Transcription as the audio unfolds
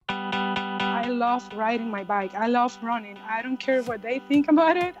love riding my bike. I love running. I don't care what they think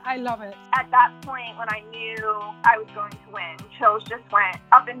about it. I love it. At that point, when I knew I was going to win, chills just went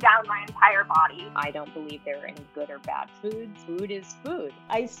up and down my entire body. I don't believe there are any good or bad foods. Food is food.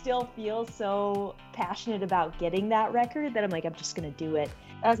 I still feel so passionate about getting that record that I'm like, I'm just going to do it.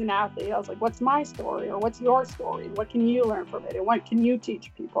 As an athlete, I was like, what's my story or what's your story? What can you learn from it? And what can you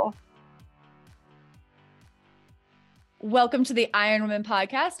teach people? Welcome to the Iron Woman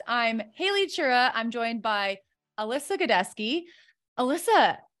podcast. I'm Haley Chura. I'm joined by Alyssa Godesky.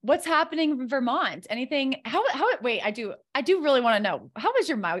 Alyssa, what's happening in Vermont? Anything? Wait, I do really want to know, how is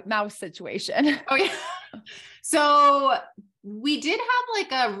your mouse situation? Oh yeah. So we did have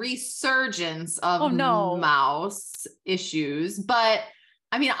like a resurgence of mouse issues, but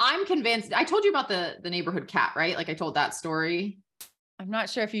I mean, I'm convinced. I told you about the neighborhood cat, right? Like I told that story. I'm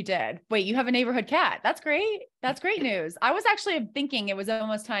not sure if you did. Wait, you have a neighborhood cat. That's great. That's great news. I was actually thinking it was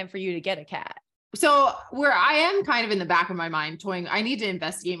almost time for you to get a cat. So where I am kind of in the back of my mind toying, I need to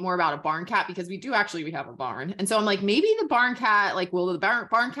investigate more about a barn cat because we have a barn. And so I'm like, maybe the barn cat, like, will the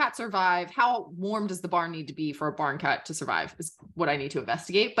barn cat survive? How warm does the barn need to be for a barn cat to survive is what I need to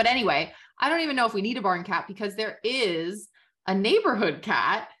investigate. But anyway, I don't even know if we need a barn cat because there is a neighborhood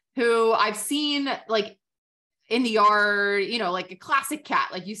cat who I've seen like in the yard, you know, like a classic cat,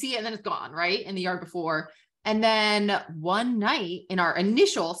 like you see it and then it's gone, right? In the yard before. And then one night in our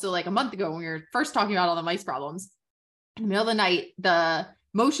initial, so like a month ago, when we were first talking about all the mice problems, in the middle of the night, the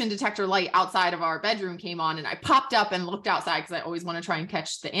motion detector light outside of our bedroom came on and I popped up and looked outside because I always want to try and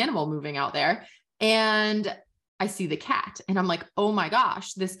catch the animal moving out there. And I see the cat and I'm like, oh my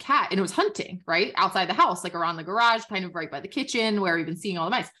gosh, this cat. And it was hunting right outside the house, like around the garage, kind of right by the kitchen where we've been seeing all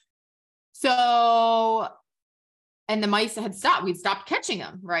the mice. So, and the mice had stopped, we'd stopped catching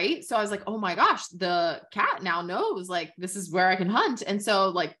them. Right. So I was like, oh my gosh, the cat now knows like, this is where I can hunt. And so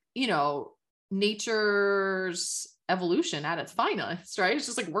like, you know, nature's evolution at its finest, right? It's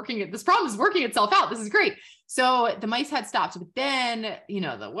just like this problem is working itself out. This is great. So the mice had stopped, but then, you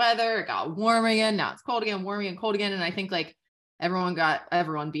know, the weather got warm again. Now it's cold again, warm again, cold again. And I think like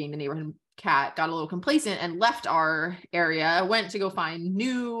everyone being the neighborhood cat got a little complacent and left our area, went to go find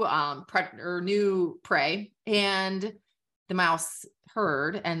new prey, and the mouse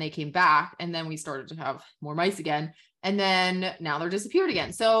heard and they came back. And then we started to have more mice again. And then now they're disappeared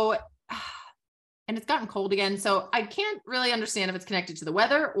again. So, and it's gotten cold again. So I can't really understand if it's connected to the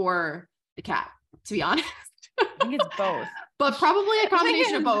weather or the cat, to be honest. I think it's both, but probably a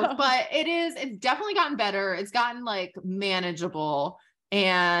combination of both, but it's definitely gotten better. It's gotten like manageable.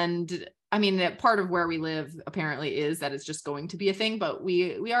 And I mean, part of where we live apparently is that it's just going to be a thing, but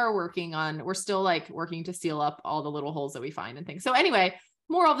we're still like working to seal up all the little holes that we find and things. So anyway,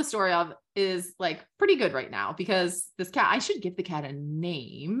 moral of the story is like pretty good right now because this cat, I should give the cat a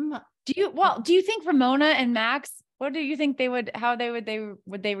name. Do you think Ramona and Max, what do you think how would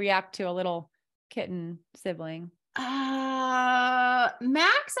they react to a little kitten sibling? Max,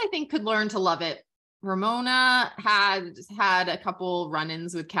 I think could learn to love it. Ramona had a couple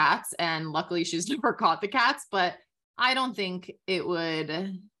run-ins with cats and luckily she's never caught the cats, but I don't think it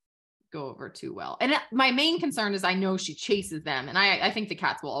would go over too well. And my main concern is I know she chases them and I think the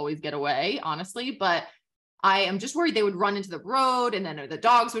cats will always get away, honestly, but I am just worried they would run into the road and then the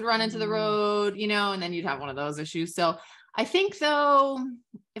dogs would run into the road, you know, and then you'd have one of those issues. So I think though,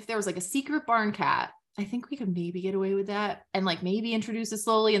 if there was like a secret barn cat, I think we could maybe get away with that and like maybe introduce it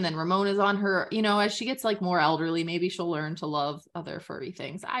slowly. And then Ramona's on her, you know, as she gets like more elderly, maybe she'll learn to love other furry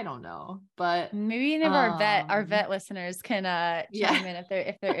things. I don't know, but maybe any of our vet listeners can chime in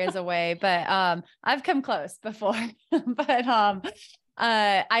if there is a way, but I've come close before, but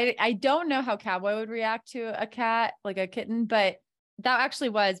I don't know how Cowboy would react to a cat, like a kitten, but that actually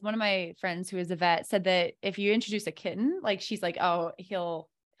was one of my friends who is a vet said that if you introduce a kitten, like she's like, oh, he'll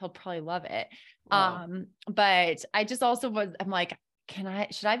probably love it. Wow. But I just also I'm like,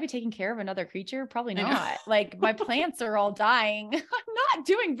 should I be taking care of another creature? Probably not. Like my plants are all dying. I'm not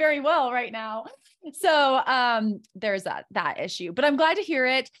doing very well right now. So, there's that issue, but I'm glad to hear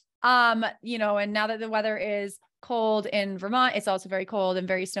it. You know, and now that the weather is cold in Vermont, it's also very cold and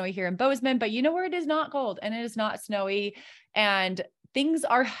very snowy here in Bozeman, but you know where it is not cold and it is not snowy and things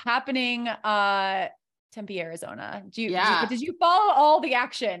are happening, Tempe, Arizona. Did you follow all the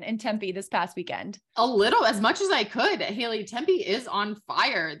action in Tempe this past weekend? A little, as much as I could. Haley, Tempe is on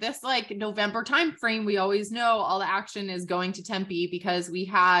fire. This like November time frame, we always know all the action is going to Tempe because we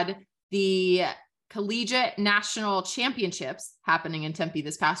had the Collegiate National Championships happening in Tempe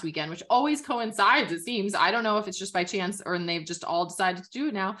this past weekend, which always coincides, it seems. I don't know if it's just by chance or they've just all decided to do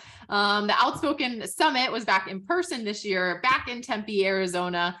it now. The Outspoken Summit was back in person this year, back in Tempe,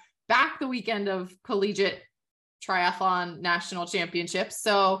 Arizona, back the weekend of collegiate triathlon national championships.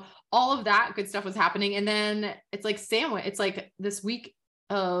 So all of that good stuff was happening. And then it's like it's like this week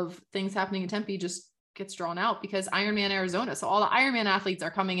of things happening in Tempe just gets drawn out because Ironman Arizona. So all the Ironman athletes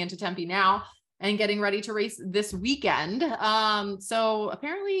are coming into Tempe now and getting ready to race this weekend. So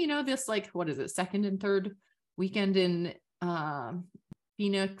apparently, this like, what is it? Second and third weekend in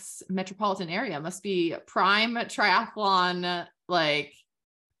Phoenix metropolitan area must be prime triathlon, like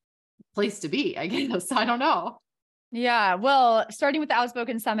place to be, I guess. I don't know. Yeah. Well, starting with the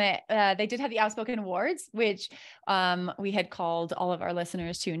Outspoken Summit, they did have the Outspoken Awards, which we had called all of our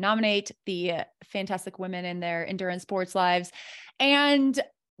listeners to nominate the fantastic women in their endurance sports lives. And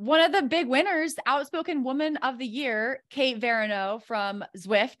one of the big winners, Outspoken Woman of the Year, Kate Veroneau from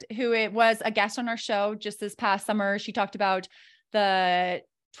Zwift, who it was a guest on our show just this past summer. She talked about the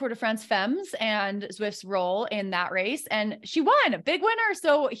Tour de France Femmes and Zwift's role in that race, and she won, big winner.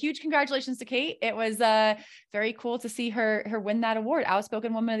 So huge congratulations to Kate. It was very cool to see her win that award,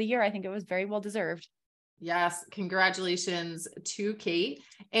 Outspoken Woman of the Year. I think it was very well deserved. Yes, congratulations to Kate.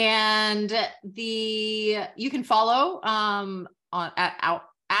 And you can follow on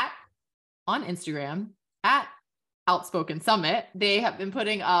Instagram at Outspoken Summit. They have been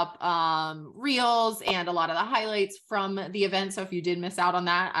putting up reels and a lot of the highlights from the event. So if you did miss out on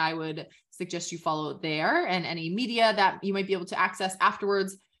that, I would suggest you follow there, and any media that you might be able to access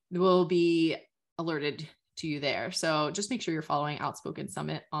afterwards will be alerted to you there. So just make sure you're following Outspoken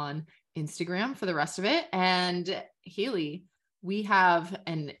Summit on Instagram for the rest of it. And Haley, we have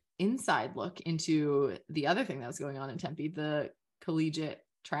an inside look into the other thing that was going on in Tempe, the Collegiate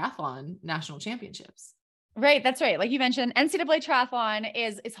Triathlon National Championships. Right. That's right. Like you mentioned, NCAA triathlon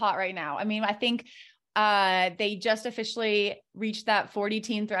is hot right now. I mean, I think they just officially reached that 40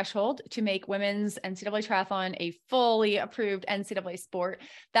 team threshold to make women's NCAA triathlon a fully approved NCAA sport.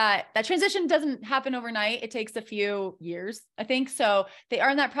 That transition doesn't happen overnight. It takes a few years, I think. So they are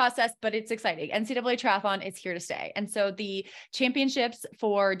in that process, but it's exciting. NCAA triathlon is here to stay. And so the championships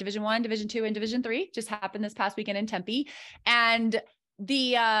for Division I, Division II, and Division III just happened this past weekend in Tempe. And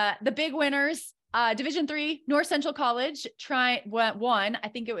the big winners, Division III, North Central College won. I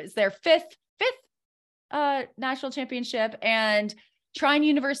think it was their fifth national championship, and Trine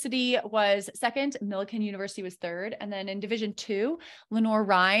University was second, Millikan University was third. And then in Division II, Lenore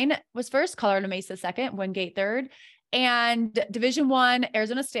Rhine was first, Colorado Mesa second, Wingate third. And Division I,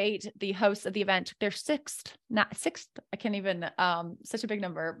 Arizona State, the hosts of the event, took their sixth. I can't even, such a big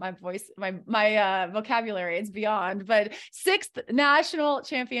number. My voice, my vocabulary is beyond, but sixth national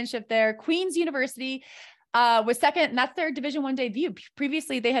championship there. Queen's University was second, and that's their Division I debut.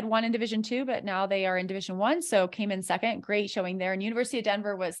 Previously, they had won in Division II, but now they are in Division I, so came in second. Great showing there. And University of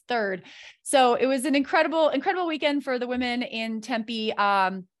Denver was third. So it was an incredible weekend for the women in Tempe.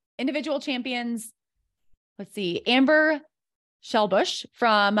 Individual champions. Let's see, Amber Shellbush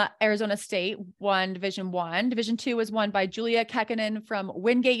from Arizona State won Division I. Division II was won by Julia Kekkonen from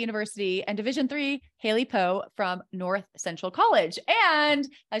Wingate University, and Division III, Haley Poe from North Central College. And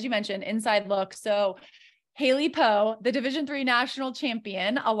as you mentioned, inside look. So Haley Poe, the Division III national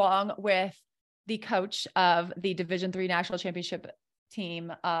champion, along with the coach of the Division III national championship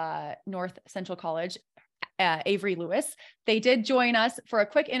team, North Central College, Avery Lewis. They did join us for a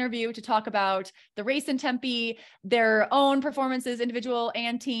quick interview to talk about the race in Tempe, their own performances, individual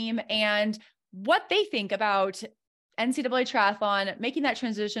and team, and what they think about NCAA triathlon, making that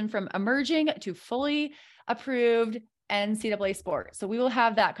transition from emerging to fully approved NCAA sport. So we will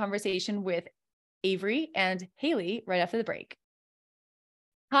have that conversation with Avery and Haley right after the break.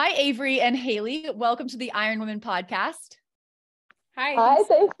 Hi, Avery and Haley. Welcome to the Iron Women podcast. Hi,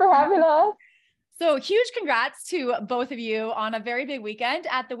 thanks for having us. So huge congrats to both of you on a very big weekend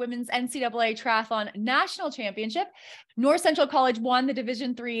at the Women's NCAA Triathlon National Championship. North Central College won the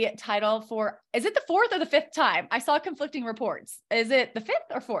Division III title for, is it the fourth or the fifth time? I saw conflicting reports. Is it the fifth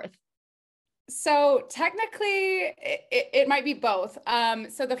or fourth? So technically it might be both.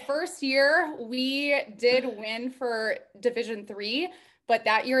 So the first year we did win for Division III, but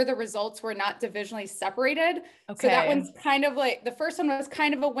that year the results were not divisionally separated. Okay. So that one's kind of like, the first one was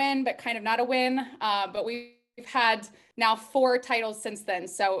kind of a win, but kind of not a win. But we've had now 4 titles since then.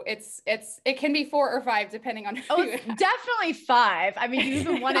 So it can be 4 or 5 depending on who you have. Definitely 5. I mean, you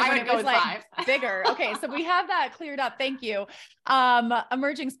even won it when it was like 5. Bigger. Okay. So we have that cleared up. Thank you.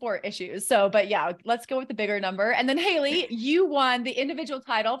 Emerging sport issues. So, but yeah, let's go with the bigger number. And then Haley, you won the individual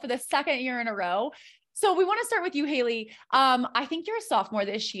title for the second year in a row. So we want to start with you, Haley. I think you're a sophomore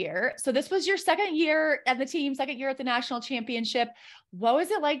this year. So this was your second year at the team, second year at the national championship. What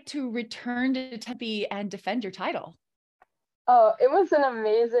was it like to return to Tempe and defend your title? Oh, it was an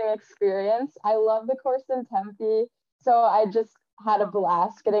amazing experience. I love the course in Tempe. So I just had a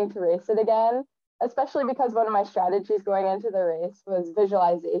blast getting to race it again, especially because one of my strategies going into the race was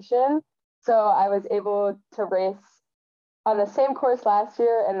visualization. So I was able to race on the same course last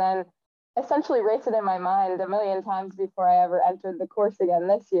year and then essentially race it in my mind a million times before I ever entered the course again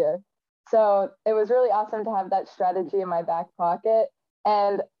this year. So it was really awesome to have that strategy in my back pocket.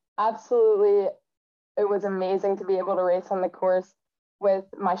 And absolutely, it was amazing to be able to race on the course with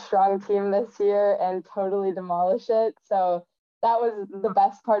my strong team this year and totally demolish it. So that was the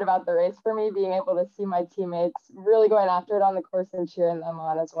best part about the race for me, being able to see my teammates really going after it on the course and cheering them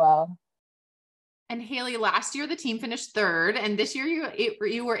on as well. And Haley, last year the team finished third, and this year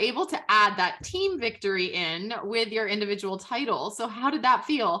you were able to add that team victory in with your individual title. So how did that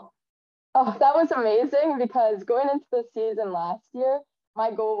feel? Oh, that was amazing, because going into the season last year,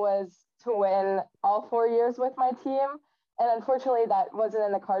 my goal was to win all 4 years with my team. And unfortunately, that wasn't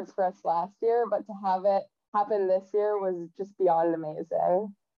in the cards for us last year, but to have it happen this year was just beyond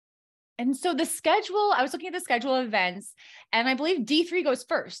amazing. And so the schedule, I was looking at the schedule of events, and I believe D3 goes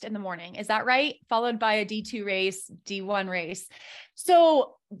first in the morning. Is that right? Followed by a D2 race, D1 race.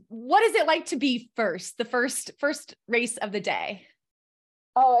 So what is it like to be first, the first race of the day?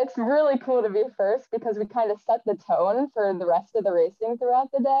 Oh, it's really cool to be first, because we kind of set the tone for the rest of the racing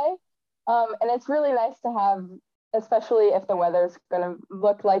throughout the day. And it's really nice to have, especially if the weather's going to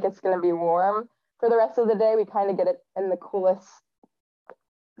look like it's going to be warm for the rest of the day, we kind of get it in the coolest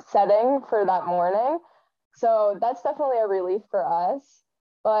setting for that morning. So that's definitely a relief for us.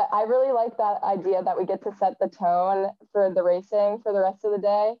 But I really like that idea that we get to set the tone for the racing for the rest of the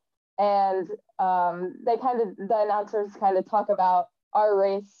day. And the announcers kind of talk about our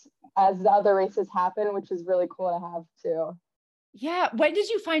race as the other races happen, which is really cool to have too. Yeah. When did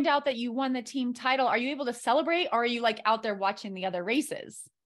you find out that you won the team title? Are you able to celebrate, or are you like out there watching the other races?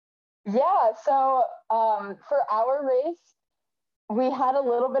 Yeah. So for our race, we had a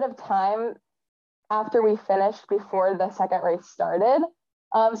little bit of time after we finished before the second race started.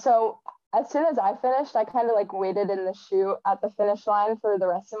 So as soon as I finished, I kind of like waited in the chute at the finish line for the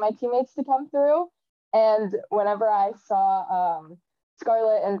rest of my teammates to come through. And whenever I saw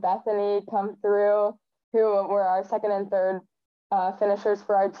Scarlett and Bethany come through, who were our second and third finishers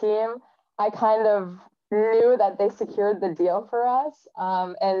for our team, I kind of knew that they secured the deal for us.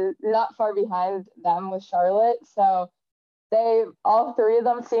 And not far behind them was Charlotte. So all three of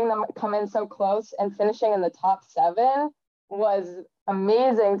them, seeing them come in so close and finishing in the top 7 was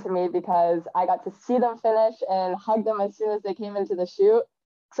amazing to me, because I got to see them finish and hug them as soon as they came into the chute.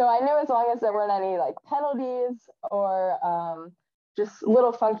 So I knew as long as there weren't any like penalties or just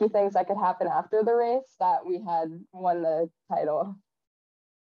little funky things that could happen after the race, that we had won the title.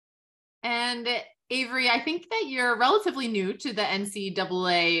 And Avery, I think that you're relatively new to the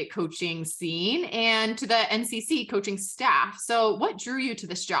NCAA coaching scene and to the NCC coaching staff. So what drew you to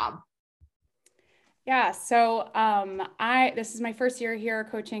this job? Yeah, so this is my first year here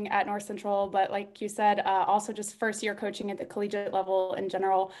coaching at North Central, but like you said, also just first year coaching at the collegiate level in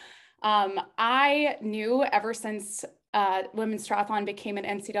general. I knew ever since women's triathlon became an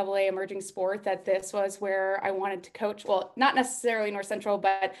NCAA emerging sport that this was where I wanted to coach. Well, not necessarily North Central,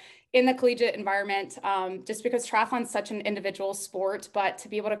 but in the collegiate environment, just because triathlon is such an individual sport, but to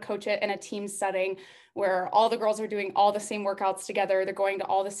be able to coach it in a team setting where all the girls are doing all the same workouts together, they're going to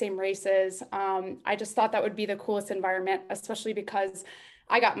all the same races. I just thought that would be the coolest environment, especially because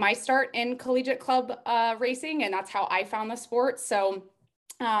I got my start in collegiate club racing, and that's how I found the sport. So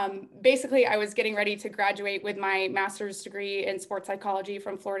basically, I was getting ready to graduate with my master's degree in sports psychology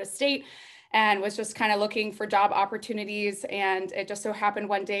from Florida State, and was just kind of looking for job opportunities. And it just so happened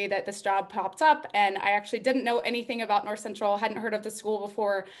one day that this job popped up, and I actually didn't know anything about North Central, hadn't heard of the school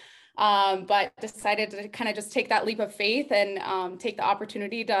before, but decided to kind of just take that leap of faith and take the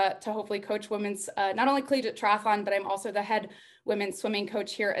opportunity to hopefully coach women's, not only collegiate triathlon, but I'm also the head women's swimming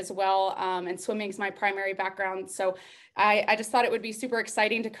coach here as well. And swimming is my primary background. So I just thought it would be super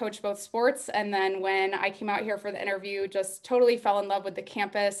exciting to coach both sports. And then when I came out here for the interview, just totally fell in love with the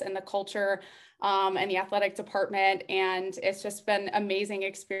campus and the culture and the athletic department. And it's just been an amazing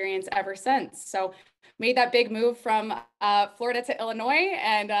experience ever since. So made that big move from Florida to Illinois,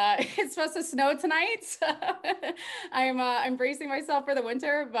 and it's supposed to snow tonight. So I'm bracing myself for the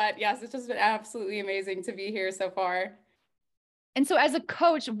winter, but yes, it's just been absolutely amazing to be here so far. And so as a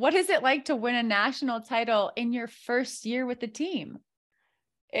coach, what is it like to win a national title in your first year with the team?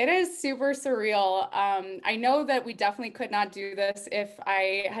 It is super surreal. I know that we definitely could not do this if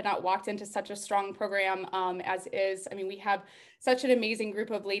I had not walked into such a strong program as is. I mean, we have such an amazing group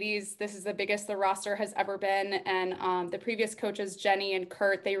of ladies. This is the biggest the roster has ever been. And the previous coaches, Jenny and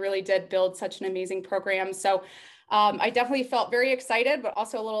Kurt, they really did build such an amazing program. So I definitely felt very excited, but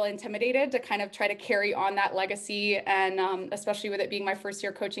also a little intimidated to kind of try to carry on that legacy. And especially with it being my first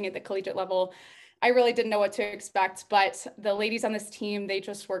year coaching at the collegiate level, I really didn't know what to expect, but the ladies on this team, they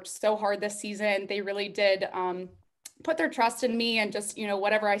just worked so hard this season. They really did put their trust in me, and just, you know,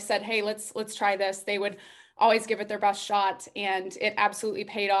 whatever I said, hey, let's try this, they would always give it their best shot, and it absolutely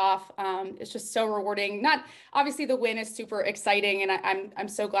paid off. It's just so rewarding. Not obviously the win is super exciting, and I'm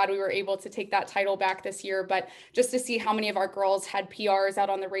so glad we were able to take that title back this year, but just to see how many of our girls had PRs out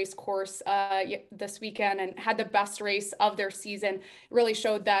on the race course this weekend and had the best race of their season really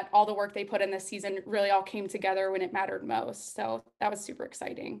showed that all the work they put in this season really all came together when it mattered most. So that was super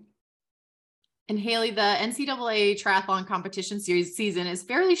exciting. And Haley, the NCAA triathlon competition series season is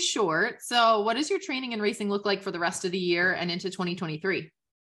fairly short. So what does your training and racing look like for the rest of the year and into 2023?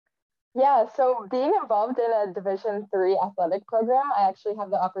 Yeah, so being involved in a Division III athletic program, I actually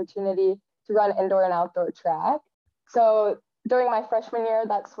have the opportunity to run indoor and outdoor track. So during my freshman year,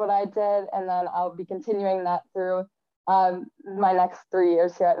 that's what I did. And then I'll be continuing that through my next 3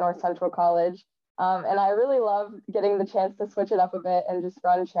 years here at North Central College. And I really love getting the chance to switch it up a bit and just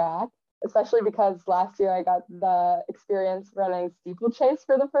run track, especially because last year I got the experience running steeplechase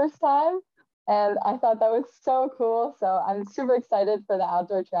for the first time. And I thought that was so cool. So I'm super excited for the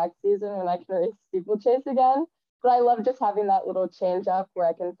outdoor track season when I can race steeplechase again. But I love just having that little change up where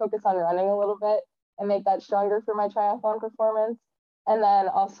I can focus on running a little bit and make that stronger for my triathlon performance. And then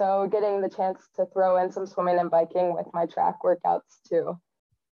also getting the chance to throw in some swimming and biking with my track workouts too.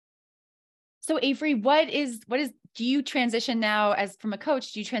 So Avery, what is, do you transition now as from a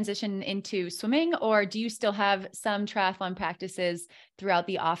coach, do you transition into swimming, or do you still have some triathlon practices throughout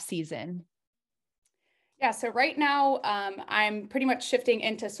the off season? Yeah, so right now I'm pretty much shifting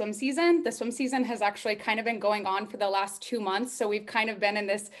into swim season. The swim season has actually kind of been going on for the last 2 months. So we've kind of been in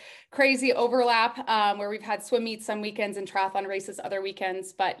this crazy overlap where we've had swim meets some weekends and triathlon races other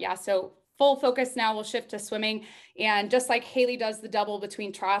weekends. But yeah, so full focus now will shift to swimming. And just like Haley does the double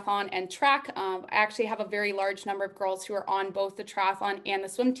between triathlon and track, I actually have a very large number of girls who are on both the triathlon and the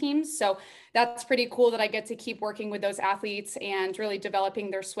swim teams. So that's pretty cool that I get to keep working with those athletes and really developing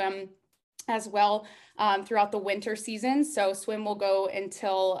their swim as well throughout the winter season. So swim will go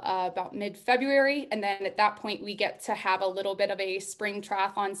until about mid-February. And then at that point, we get to have a little bit of a spring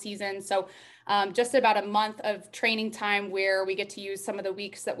triathlon season. So just about a month of training time where we get to use some of the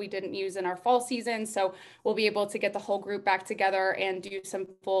weeks that we didn't use in our fall season. So we'll be able to get the whole group back together and do some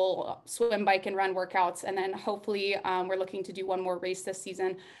full swim, bike, and run workouts. And then hopefully we're looking to do one more race this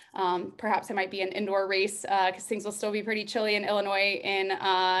season. Perhaps it might be an indoor race because things will still be pretty chilly in Illinois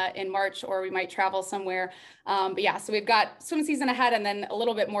in March, or we might travel somewhere. But yeah, so we've got swim season ahead and then a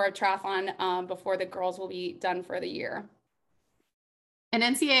little bit more of triathlon before the girls will be done for the year. And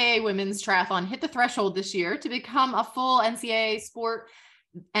NCAA women's triathlon hit the threshold this year to become a full NCAA sport.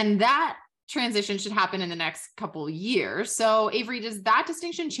 And that transition should happen in the next couple of years. So Avery, does that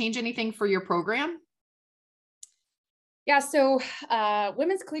distinction change anything for your program? Yeah, so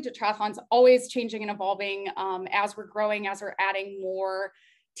women's collegiate triathlon is always changing and evolving as we're growing, as we're adding more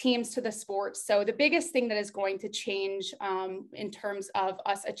teams to the sport. So the biggest thing that is going to change in terms of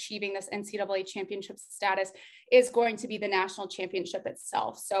us achieving this NCAA championship status is going to be the national championship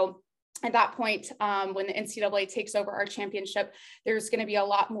itself. So at that point, when the NCAA takes over our championship, there's going to be a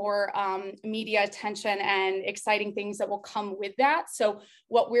lot more media attention and exciting things that will come with that. So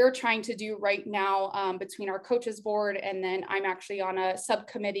what we're trying to do right now between our coaches board, and then I'm actually on a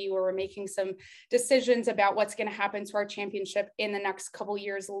subcommittee where we're making some decisions about what's going to happen to our championship in the next couple of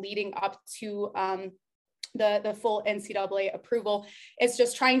years leading up to the full NCAA approval. It's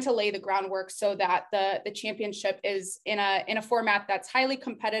just trying to lay the groundwork so that the championship is in a format that's highly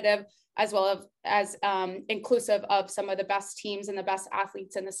competitive, as well as inclusive of some of the best teams and the best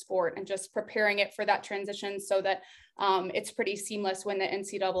athletes in the sport, and just preparing it for that transition so that it's pretty seamless when the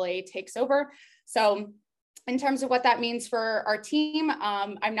NCAA takes over. So in terms of what that means for our team,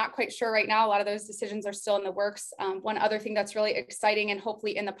 I'm not quite sure right now. A lot of those decisions are still in the works. One other thing that's really exciting and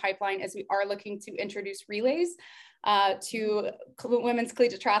hopefully in the pipeline is we are looking to introduce relays to women's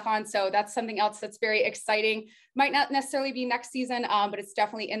collegiate triathlon. So that's something else that's very exciting. Might not necessarily be next season, but it's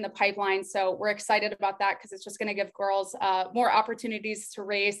definitely in the pipeline. So we're excited about that because it's just going to give girls more opportunities to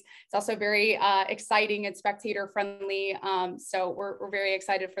race. It's also very exciting and spectator friendly. So we're very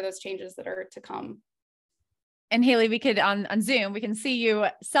excited for those changes that are to come. and Haley, we could on Zoom, we can see you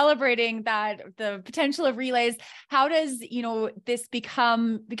celebrating the potential of relays. How does, this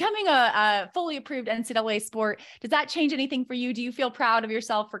becoming a fully approved NCAA sport, does that change anything for you? Do you feel proud of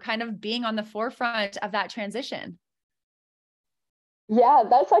yourself for kind of being on the forefront of that transition? Yeah,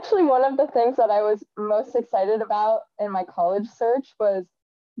 that's actually one of the things that I was most excited about in my college search, was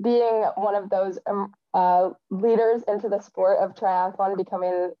being one of those leaders into the sport of triathlon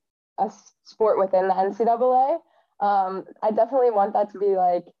becoming a sport within the NCAA. I definitely want that to be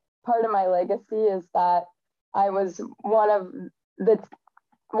like part of my legacy, is that I was one of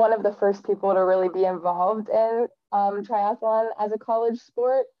the first people to really be involved in triathlon as a college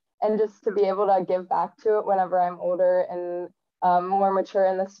sport, and just to be able to give back to it whenever I'm older and more mature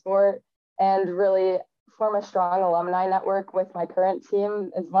in the sport, and really form a strong alumni network with my current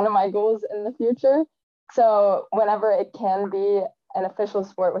team is one of my goals in the future. So whenever it can be an official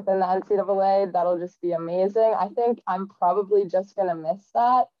sport within the NCAA, that'll just be amazing. I think I'm probably just going to miss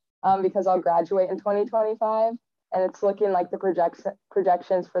that because I'll graduate in 2025, and it's looking like the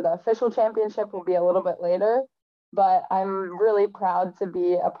projections for the official championship will be a little bit later. But I'm really proud to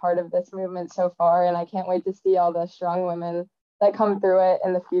be a part of this movement so far, and I can't wait to see all the strong women that come through it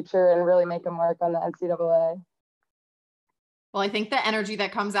in the future and really make a mark on the NCAA. Well, I think the energy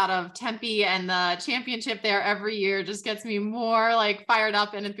that comes out of Tempe and the championship there every year just gets me more like fired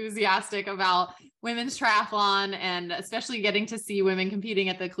up and enthusiastic about women's triathlon, and especially getting to see women competing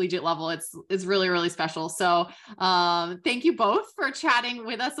at the collegiate level. It's really, really special. So thank you both for chatting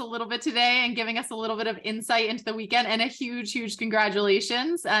with us a little bit today and giving us a little bit of insight into the weekend, and a huge, huge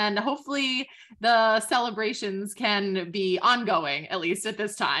congratulations. And hopefully the celebrations can be ongoing, at least at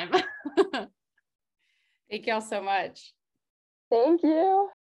this time. Thank y'all so much. Thank you.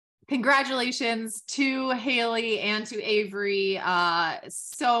 Congratulations to Haley and to Avery.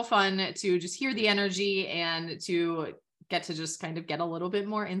 So fun to just hear the energy and to get to just kind of get a little bit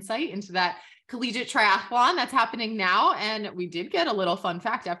more insight into that collegiate triathlon that's happening now. And we did get a little fun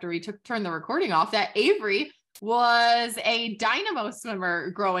fact after we turned the recording off, that Avery was a Dynamo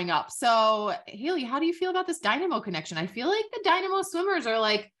swimmer growing up. So Haley, how do you feel about this Dynamo connection? I feel like the Dynamo swimmers are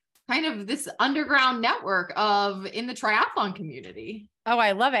like kind of this underground network in the triathlon community. Oh,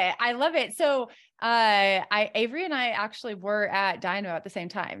 I love it. I love it. So, Avery and I actually were at Dynamo at the same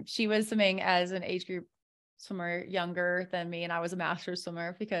time. She was swimming as an age group swimmer younger than me, and I was a master's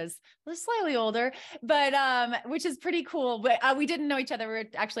swimmer because I was slightly older, but which is pretty cool. But we didn't know each other. We were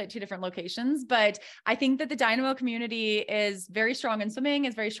actually at two different locations, but I think that the Dynamo community is very strong in swimming,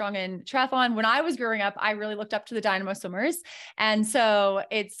 is very strong in triathlon. When I was growing up, I really looked up to the Dynamo swimmers. And so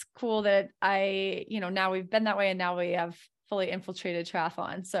it's cool that now we've been that way, and now we have fully infiltrated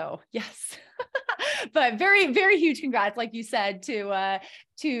triathlon. So yes, but very, very huge congrats, like you said, to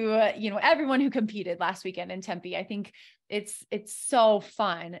everyone who competed last weekend in Tempe. I think it's so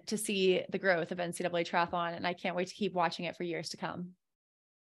fun to see the growth of NCAA triathlon, and I can't wait to keep watching it for years to come.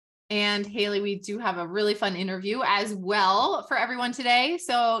 And Haley, we do have a really fun interview as well for everyone today.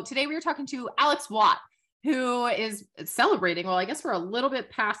 So today we were talking to Alex Watt, who is celebrating, well, I guess we're a little bit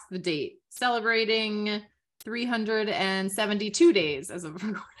past the date, celebrating 372 days as of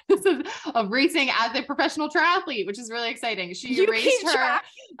racing as a professional triathlete, which is really exciting. She raced her.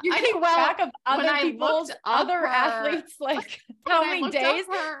 You keep track of other people's other athletes. Like how many days?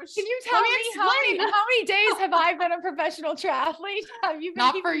 Can you tell me how many days have I been a professional triathlete? Have you been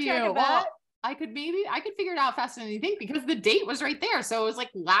not for you? Well, that? I could figure it out faster than you think, because the date was right there. So it was like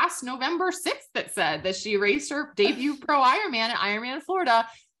last November 6th that said that she raced her debut pro Ironman at Ironman Florida.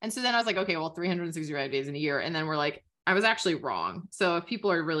 And so then I was like, okay, well, 365 days in a year. And then we're like, I was actually wrong. So if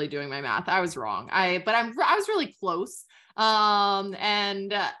people are really doing my math, I was wrong. I was really close.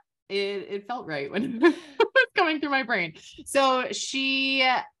 And it felt right when it was coming through my brain. So she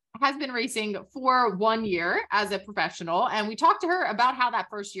has been racing for 1 year as a professional. And we talked to her about how that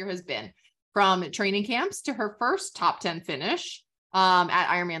first year has been, from training camps to her first top 10 finish at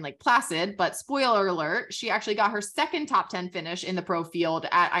Ironman Lake Placid. But spoiler alert, she actually got her second top 10 finish in the pro field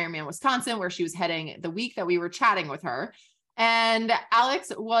at Ironman Wisconsin, where she was heading the week that we were chatting with her. And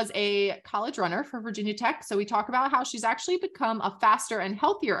Alex was a college runner for Virginia Tech. So we talk about how she's actually become a faster and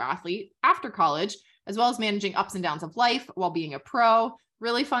healthier athlete after college, as well as managing ups and downs of life while being a pro.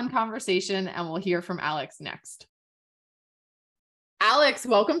 Really fun conversation. And we'll hear from Alex next. Alex,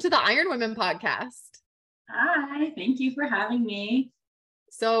 welcome to the Iron Women podcast. Hi, thank you for having me.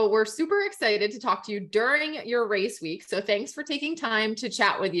 So we're super excited to talk to you during your race week. So thanks for taking time to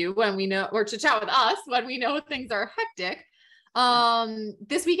chat with you when we know, or to chat with us when we know things are hectic.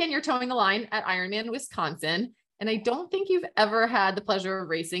 This weekend you're towing the line at Ironman Wisconsin. And I don't think you've ever had the pleasure of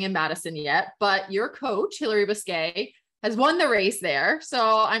racing in Madison yet, but your coach, Hillary Biscay, has won the race there.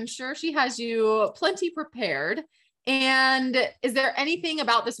 So I'm sure she has you plenty prepared. And is there anything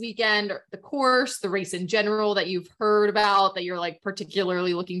about this weekend, the course, the race in general that you've heard about that you're like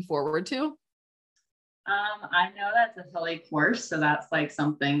particularly looking forward to? I know that's a hilly course, so that's like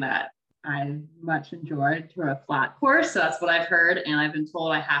something that I much enjoyed for a flat course. So that's what I've heard. And I've been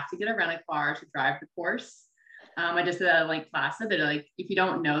told I have to get a rental car to drive the course. I just did a Lake Placid. They're like, if you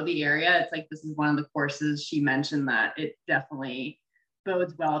don't know the area, it's like, this is one of the courses she mentioned that it definitely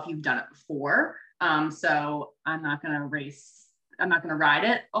bodes well if you've done it before. So I'm not going to ride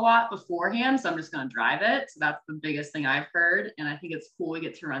it a lot beforehand. So I'm just going to drive it. So that's the biggest thing I've heard. And I think it's cool we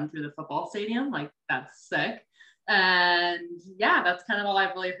get to run through the football stadium. Like, that's sick. And yeah, that's kind of all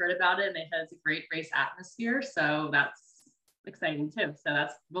I've really heard about it. And it has a great race atmosphere. So that's exciting too. So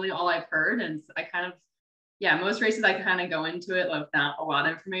that's really all I've heard. And I kind of, yeah, most races I kind of go into it with not a lot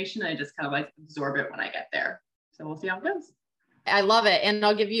of information. I just kind of like absorb it when I get there. So we'll see how it goes. I love it. And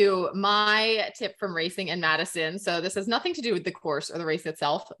I'll give you my tip from racing in Madison. So this has nothing to do with the course or the race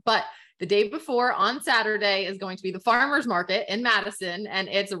itself, but the day before on Saturday is going to be the farmers market in Madison. And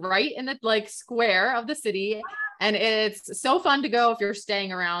it's right in the like square of the city. And it's so fun to go if you're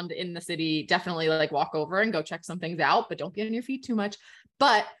staying around in the city. Definitely like walk over and go check some things out, but don't be on your feet too much.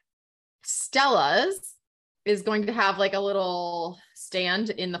 But Stella's is going to have like a little stand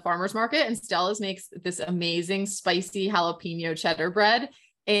in the farmer's market, and Stella's makes this amazing spicy jalapeno cheddar bread.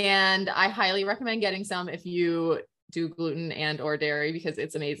 And I highly recommend getting some if you do gluten and or dairy, because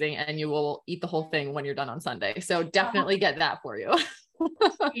it's amazing and you will eat the whole thing when you're done on Sunday. So definitely get that for you.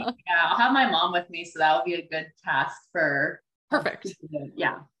 Yeah, I'll have my mom with me, so that'll be a good task for. Perfect.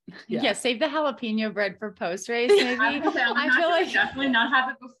 Yeah. Save the jalapeno bread for post race. Maybe I feel like definitely not have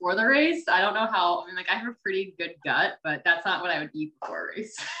it before the race. I don't know how. I mean, like, I have a pretty good gut, but that's not what I would eat before a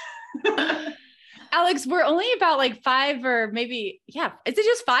race. Alex, we're only about like 5 or maybe, is it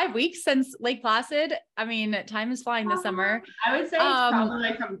just 5 weeks since Lake Placid? I mean, time is flying this summer. I would say it's probably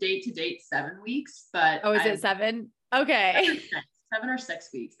like from date to date 7 weeks, but is it 7? Okay. 7 or 6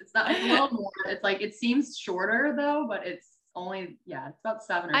 weeks. It's not, it's a little more. It's like, it seems shorter though, but it's only, it's about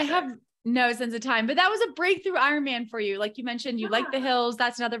 7 or 6. I have no sense of time, but that was a breakthrough Ironman for you. Like you mentioned, you like the hills.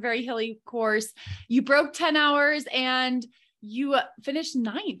 That's another very hilly course. You broke 10 hours and you finished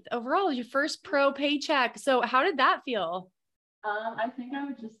 9th overall, your first pro paycheck. So how did that feel? I think I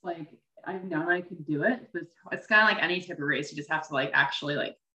would just like, I've known I could do it. It's kind of like any type of race. You just have to like actually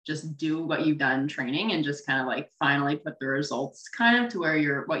like just do what you've done training and just kind of like finally put the results kind of to where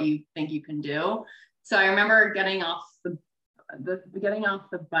you're, what you think you can do. So I remember getting off the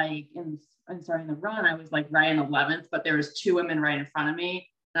bike and starting the run. I was like right in 11th, but there was 2 women right in front of me,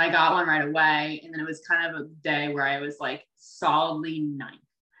 and I got one right away. And then it was kind of a day where I was like solidly 9th.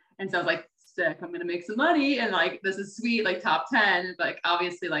 And so I was like, sick, I'm going to make some money. And like, this is sweet, like top 10. But like,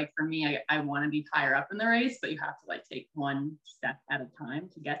 obviously like for me, I want to be higher up in the race, but you have to like take one step at a time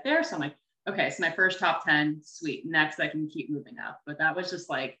to get there. So I'm like, okay, so my first top 10, sweet. Next, I can keep moving up. But that was just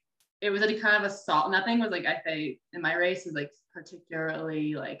like, it was a kind of a solid, nothing was like, I say in my race is like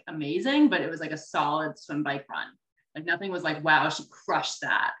particularly like amazing, but it was like a solid swim bike run. Like nothing was like, wow, she crushed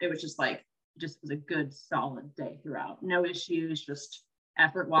that. It was just like, just was a good solid day throughout. No issues, just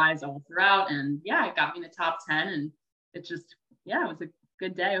effort wise all throughout. And yeah, it got me in the top 10, and it just, it was a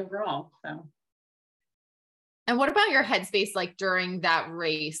good day overall. So. And what about your headspace like during that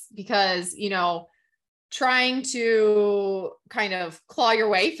race? Because, trying to kind of claw your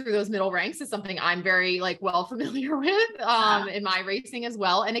way through those middle ranks is something I'm very like well familiar with in my racing as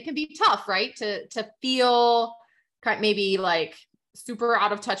well. And it can be tough, right? To feel maybe like super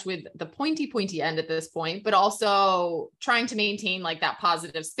out of touch with the pointy end at this point, but also trying to maintain like that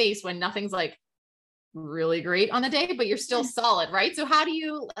positive space when nothing's like really great on the day, but you're still solid, right? So how do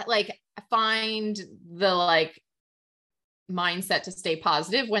you like find the like mindset to stay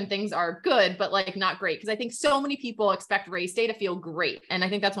positive when things are good, but like not great? Because I think so many people expect race day to feel great. And I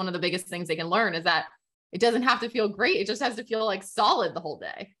think that's one of the biggest things they can learn is that it doesn't have to feel great. It just has to feel like solid the whole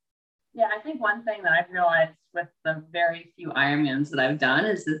day. Yeah, I think one thing that I've realized with the very few Ironmans that I've done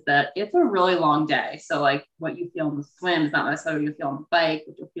is that it's a really long day. So like what you feel in the swim is not necessarily what you feel on the bike,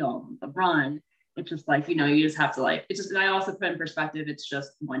 what you'll feel on the run. It's just like, you just have to like, it's just, and I also put in perspective, it's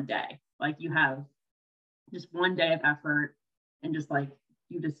just one day. Like you have just one day of effort, and just like,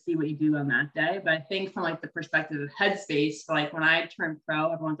 you just see what you do on that day. But I think from like the perspective of headspace, like when I turned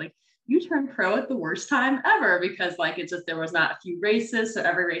pro, everyone's like, you turned pro at the worst time ever, because like, it's just, there was not a few races. So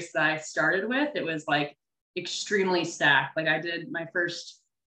every race that I started with, it was like extremely stacked. Like I did my first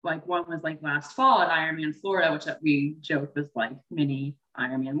like one was like last fall at Ironman Florida, which we joked was like mini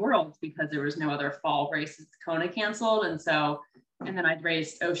Ironman Worlds because there was no other fall races. Kona canceled. And then I'd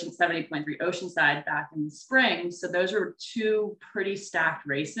raced 70.3 Oceanside back in the spring. So those were two pretty stacked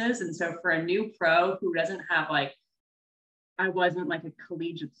races. And so for a new pro who doesn't have like, I wasn't like a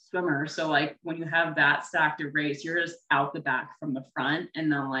collegiate swimmer. So like when you have that stacked of race, you're just out the back from the front.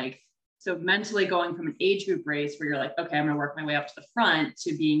 And then like, so mentally going from an age group race where you're like, okay, I'm gonna work my way up to the front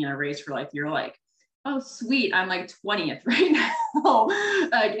to being in a race where like, you're like, oh, sweet, I'm like 20th right now,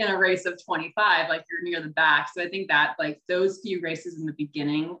 like in a race of 25, like you're near the back. So I think that like those few races in the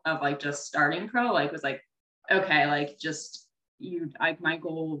beginning of like just starting pro, like was like, okay, like just my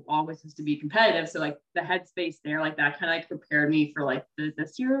goal always is to be competitive. So like the headspace there, like that kind of like prepared me for like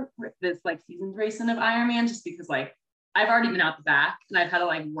this like season's racing of Ironman, just because like I've already been out the back and I've had to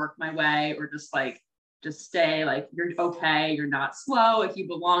like work my way or just stay like, you're okay. You're not slow. If you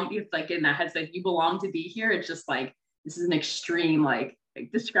belong, if like in that headspace, you belong to be here. It's just like, this is an extreme like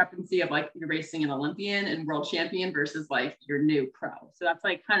discrepancy of like you're racing an Olympian and world champion versus like your new pro. So that's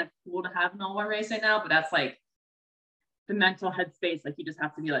like kind of cool to have in all one race right now, but that's like the mental headspace. Like you just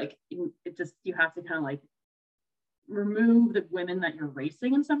have to be like, you have to kind of like remove the women that you're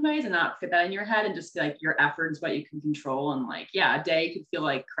racing in some ways and not fit that in your head and just be like your effort is what you can control. And like, yeah, a day could feel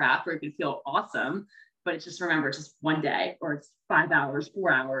like crap or it could feel awesome, but it's just remember, it's just one day or it's 5 hours,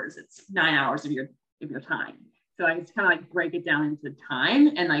 4 hours, it's 9 hours of your time. So I just kind of like break it down into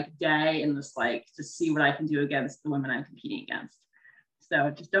time and like day and just like to see what I can do against the women I'm competing against. So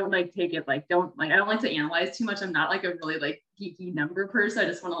just don't like take it like, I don't like to analyze too much. I'm not like a really like geeky number person. I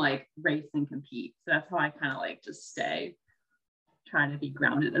just want to like race and compete. So that's how I kind of like just stay trying to be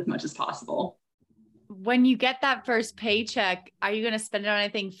grounded as much as possible. When you get that first paycheck, are you going to spend it on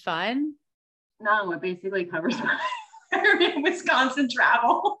anything fun? No, it basically covers my Wisconsin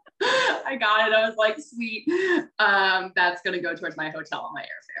travel. I got it. I was like, sweet. That's going to go towards my hotel and my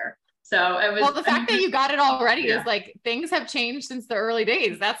airfare. So it was. Well, the fact that you got it already is like, things have changed since the early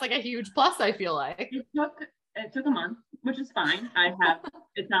days. That's like a huge plus, I feel like. It took a month, which is fine.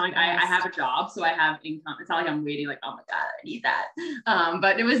 It's not like I have a job, so I have income. It's not like I'm waiting like, oh my God, I need that.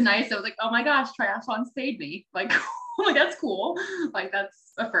 But it was nice. I was like, oh my gosh, triathlons paid me. Like, like that's cool. Like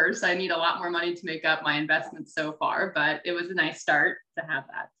that's a first. I need a lot more money to make up my investments so far, but it was a nice start to have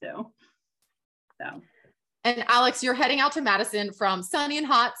that too. So. And Alex, you're heading out to Madison from sunny and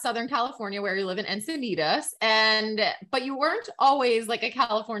hot Southern California, where you live in Encinitas. But you weren't always like a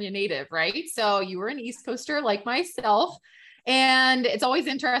California native, right? So you were an East Coaster like myself. And it's always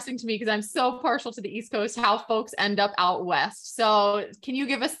interesting to me because I'm so partial to the East Coast, how folks end up out West. So can you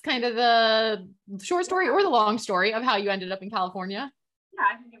give us kind of the short story or the long story of how you ended up in California? Yeah,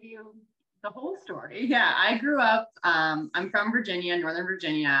 I can give you the whole story. Yeah, I grew up, I'm from Virginia, Northern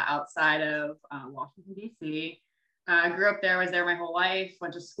Virginia, outside of Washington, D.C. I grew up there, was there my whole life,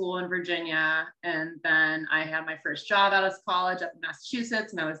 went to school in Virginia. And then I had my first job out of college up in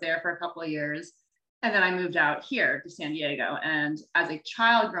Massachusetts, and I was there for a couple of years. And then I moved out here to San Diego. And as a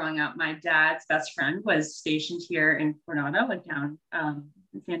child growing up, my dad's best friend was stationed here in Coronado, like down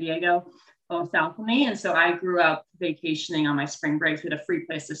in San Diego, a little south of me. And so I grew up vacationing on my spring breaks with a free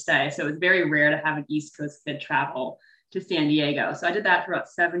place to stay. So it was very rare to have an East Coast kid travel to San Diego. So I did that for about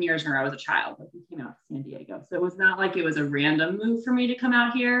 7 years in a row as a child. Like we came out to San Diego. So it was not like it was a random move for me to come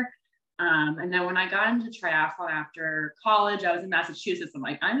out here. And then when I got into triathlon after college, I was in Massachusetts. I'm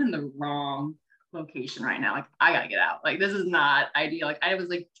like, I'm in the wrong location right now. Like I gotta get out. Like this is not ideal. Like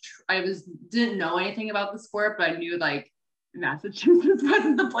didn't know anything about the sport, but I knew like Massachusetts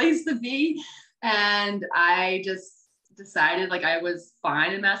wasn't the place to be. And I just decided like I was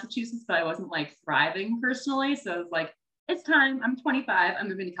fine in Massachusetts, but I wasn't like thriving personally. So it was like, it's time. I'm 25. I'm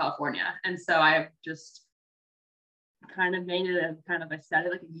moving to California. And so I just kind of made it I set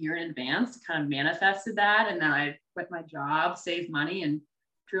it like a year in advance, kind of manifested that. And then I quit my job, saved money, and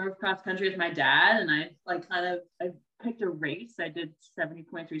drove cross country with my dad. And I picked a race. I did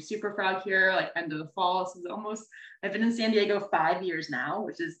 70.3 Super Frog here, like end of the fall. So I've been in San Diego 5 years now,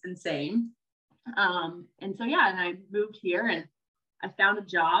 which is insane. And so, yeah, and I moved here and I found a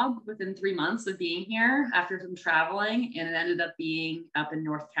job within 3 months of being here after some traveling, and it ended up being up in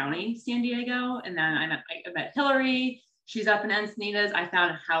North County, San Diego. And then I met Hillary. She's up in Encinitas. I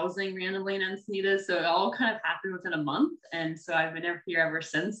found housing randomly in Encinitas. So it all kind of happened within a month. And so I've been here ever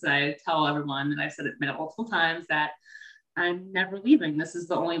since. And I tell everyone, and I've said it multiple times, that I'm never leaving. This is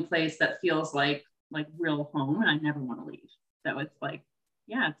the only place that feels like real home, and I never want to leave. So it's like,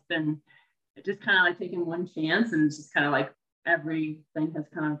 yeah, it's just kind of like taking one chance, and it's just kind of like everything has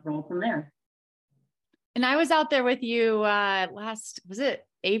kind of rolled from there. And I was out there with you was it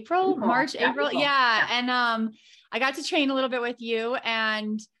April? March, April? Yeah. And I got to train a little bit with you,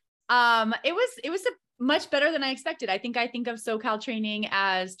 and it was much better than I expected. I think of SoCal training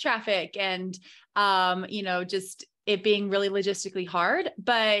as traffic and just it being really logistically hard,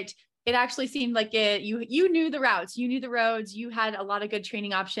 but it actually seemed like you knew the routes, you knew the roads, you had a lot of good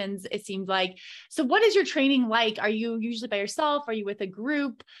training options, it seemed like. So what is your training like? Are you usually by yourself? Are you with a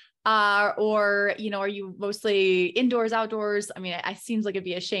group? Or, are you mostly indoors, outdoors? I mean, it seems like it'd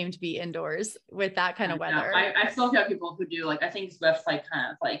be a shame to be indoors with that kind of weather. I still hear people who do, like, I think Zwift kind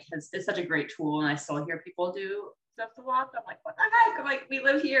of it's such a great tool. And I still hear people do stuff to walk. I'm like, what the heck? I'm like, we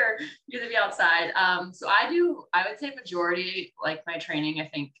live here, you have to be outside. So I would say majority, like my training, I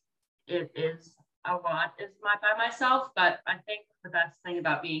think it is a lot is by myself, but I think the best thing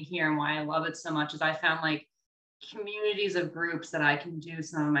about being here and why I love it so much is I found like communities of groups that I can do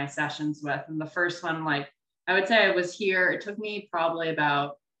some of my sessions with. And the first one, I would say I was here, it took me probably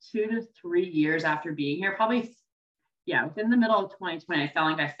about 2 to 3 years after being here, within the middle of 2020, I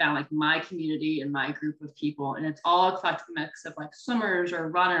felt like I found my community and my group of people, and it's all a collective mix of swimmers or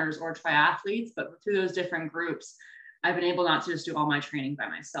runners or triathletes, but through those different groups, I've been able not to just do all my training by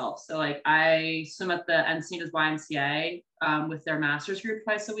myself. So I swim at the Encinitas YMCA with their master's group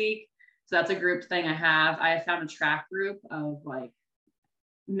twice a week. So that's a group thing I have. I found a track group of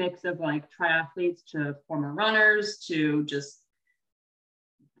mix of triathletes to former runners to just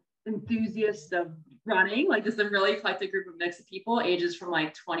enthusiasts of running, just a really eclectic group of mix of people, ages from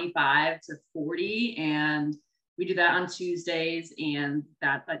 25 to 40. And we do that on Tuesdays, and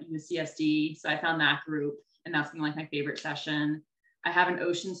that's at UCSD. So I found that group, and that's been my favorite session. I have an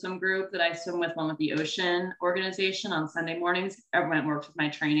ocean swim group that I swim with, one with the Ocean Organization on Sunday mornings. Everyone works with my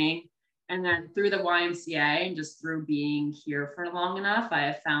training. And then through the YMCA and just through being here for long enough, I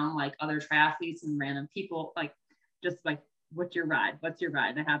have found other triathletes and random people, what's your ride? What's your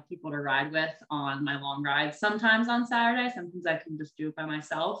ride? I have people to ride with on my long rides. Sometimes on Saturday, sometimes I can just do it by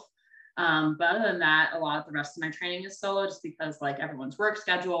myself. But other than that, a lot of the rest of my training is solo, just because everyone's work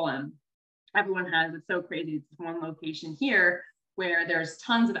schedule and everyone it's so crazy. It's one location here where there's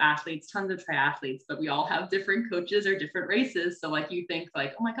tons of athletes, tons of triathletes, but we all have different coaches or different races. So you think oh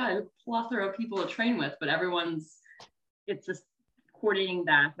my God, I have a plethora of people to train with, but it's just coordinating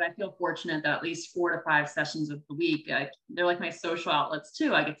that. But I feel fortunate that at least 4 to 5 sessions of the week, they're my social outlets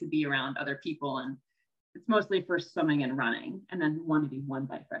too. I get to be around other people, and it's mostly for swimming and running, and then maybe one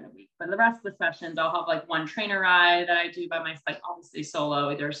bike ride a week. But the rest of the sessions, I'll have one trainer ride that I do by myself, obviously solo,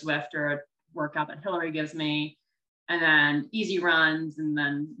 either Zwift or a workout that Hillary gives me. And then easy runs, and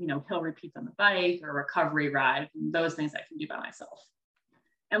then, hill repeats on the bike or recovery ride. Those things I can do by myself.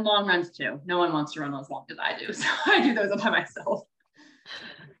 And long runs too. No one wants to run as long as I do. So I do those by myself.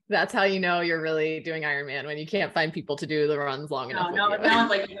 That's how you're really doing Ironman, when you can't find people to do the runs long enough. No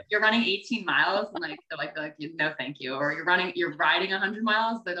one's you're running 18 miles, and they're like, no, thank you. Or you're riding 100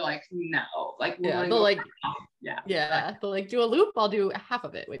 miles. They're like, no, they'll do a loop. I'll do half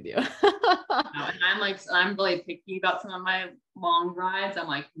of it with you. And I'm really picky about some of my long rides.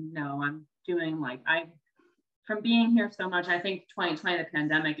 I'm no, I'm doing from being here so much. I think 2020, the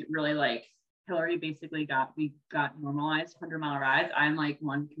pandemic, it really Hillary basically we got normalized 100-mile rides. I'm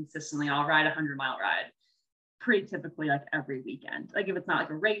one consistently, I'll ride a 100-mile ride pretty typically every weekend. If it's not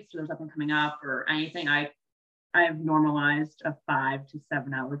a race or there's nothing coming up or anything, I have normalized a 5 to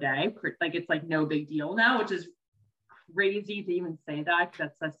 7 hour day. It's no big deal now, which is crazy to even say that,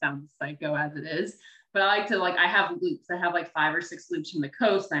 because that sounds psycho as it is. But I I have loops. I have 5 or 6 loops from the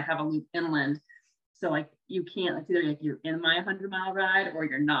coast, and I have a loop inland. So you can't, it's either you're in my 100-mile ride or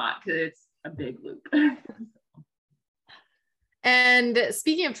you're not, because it's a big loop. And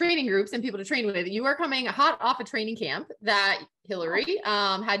speaking of training groups and people to train with, you are coming hot off a training camp that Hillary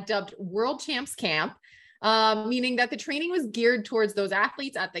had dubbed World Champs Camp, meaning that the training was geared towards those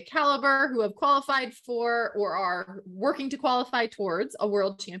athletes at the caliber who have qualified for or are working to qualify towards a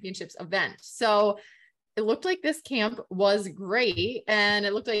World Championships event. So it looked like this camp was great, and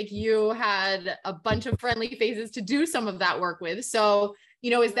it looked like you had a bunch of friendly faces to do some of that work with. So,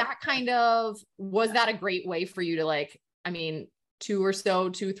 was that a great way for you to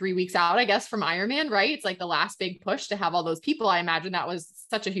 2-3 weeks out, I guess, from Ironman, right? It's the last big push to have all those people. I imagine that was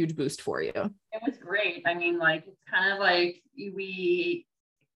such a huge boost for you. It was great. It's kind of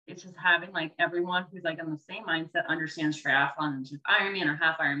it's just having everyone who's on the same mindset understands triathlon and just Ironman or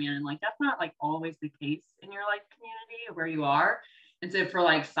half Ironman. And that's not always the case in your community or where you are. And so for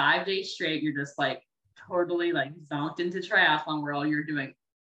 5 days straight, you're just totally zonked into triathlon world. You're doing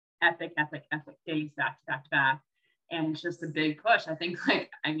epic days back to back to back. And it's just a big push. I think like,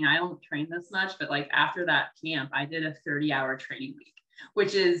 I mean, I don't train this much, but like after that camp, I did a 30-hour training week,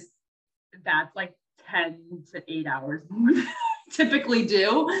 which is, that's like 10 to 8 hours more than I typically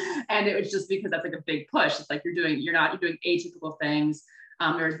do. And it was just because that's like a big push. It's like you're doing atypical things.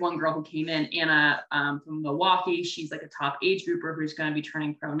 There's one girl who came in, Anna, from Milwaukee. She's like a top age grouper who's going to be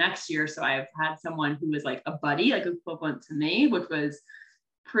turning pro next year. So I've had someone who was like a buddy, like equivalent to me, which was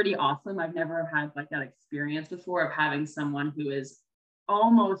pretty awesome. I've never had like that experience before of having someone who is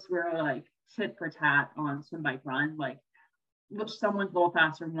almost where like tit for tat on swim, bike, run, like which someone's a little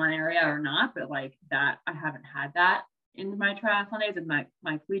faster in one area or not, but like that, I haven't had that in my triathlon days and my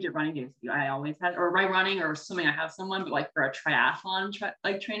collegiate running days. I always had, or my running or swimming, I have someone, but like for a triathlon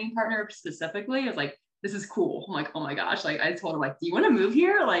like training partner specifically, it's like, this is cool. I'm like, oh my gosh, like I told her like, do you want to move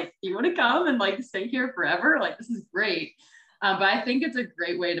here? Like, do you want to come and like stay here forever? Like, this is great. But I think it's a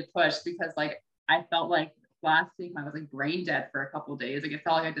great way to push because like, I felt like last week I was like brain dead for a couple of days. Like it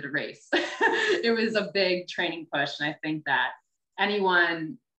felt like I did a race. It was a big training push. And I think that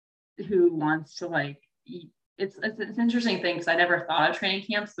anyone who wants to like, it's an interesting thing because I never thought of training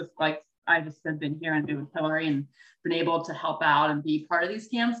camps, but like I just have been here and been with Hillary and been able to help out and be part of these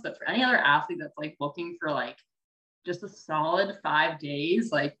camps. But for any other athlete that's like looking for like just a solid 5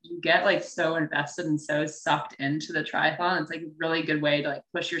 days, like you get like so invested and so sucked into the triathlon. It's like a really good way to like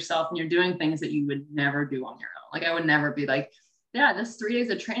push yourself and you're doing things that you would never do on your own. Like I would never be like, yeah, this 3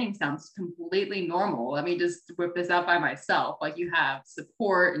 days of training sounds completely normal. Let me just whip this out by myself. Like you have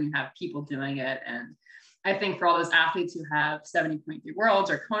support and you have people doing it. And I think for all those athletes who have 70.3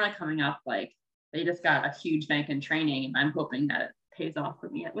 Worlds or Kona coming up, like they just got a huge bank in training. And I'm hoping that it pays off for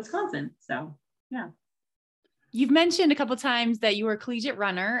me at Wisconsin. So yeah. You've mentioned a couple of times that you were a collegiate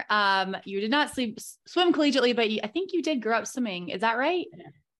runner. You did not swim collegiately, but I think you did grow up swimming. Is that right?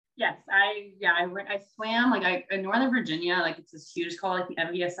 Yes, I swam like in Northern Virginia, like it's this huge called like the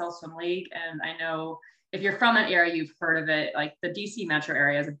MVSL Swim League. And I know if you're from that area, you've heard of it. Like the DC metro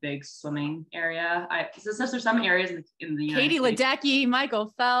area is a big swimming area. There's some areas in the Katie Ledecky,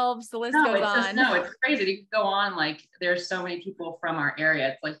 Michael Phelps, the list goes on. It's crazy. You can go on, like there's so many people from our area.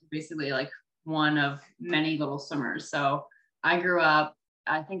 It's like basically like one of many little swimmers. So I grew up,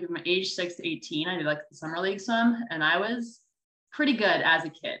 I think from age 6 to 18, I did like the summer league swim and I was pretty good as a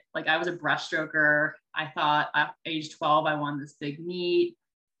kid. Like I was a breaststroker. I thought at age 12, I won this big meet.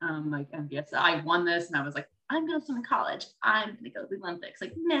 Like MVS, I won this and I was like, I'm going to swim in college. I'm going to go to the Olympics.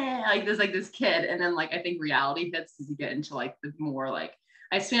 Like, nah, like this kid. And then like, I think reality hits as you get into like the more like,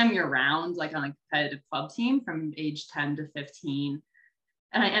 I swam year round, like on a competitive club team from age 10 to 15.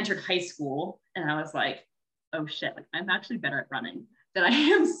 And I entered high school and I was like, oh shit, like I'm actually better at running than I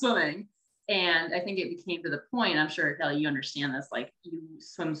am swimming. And I think it became to the point, I'm sure Kelly, you understand this, like you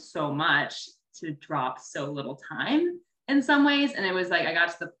swim so much to drop so little time in some ways. And it was like, I got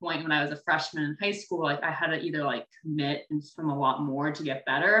to the point when I was a freshman in high school, like I had to either like commit and swim a lot more to get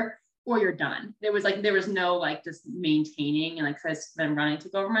better or you're done. There was no like just maintaining and like, cause then running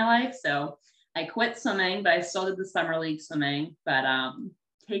took over my life. So I quit swimming, but I still did the summer league swimming, but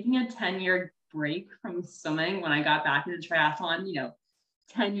taking a 10-year break from swimming when I got back into triathlon,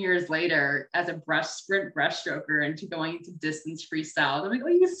 10 years later as a sprint breaststroker and to going into distance freestyle. I'm like, oh,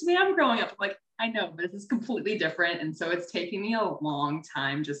 you swam growing up. I'm like, I know, but this is completely different. And so it's taking me a long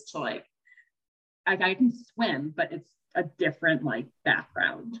time just to like I can swim, but it's a different like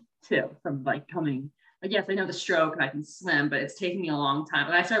background too from like coming, like, yes, I know the stroke and I can swim, but it's taking me a long time.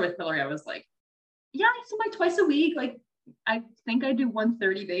 When I started with Hillary, I was like, yeah, I swim like twice a week. Like, I think I do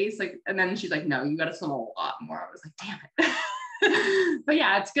 130 days. Like, and then she's like, no, you got to swim a lot more. I was like, damn it. But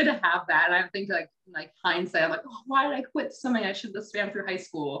yeah, it's good to have that. And I think like hindsight, I'm like, oh, why did I quit swimming? I should have swam through high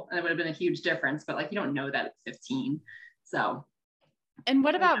school and it would have been a huge difference. But like, you don't know that at 15. So. And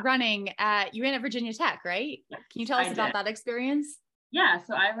what about running you ran at Virginia Tech, right? Yes, can you tell us about that experience? Yeah,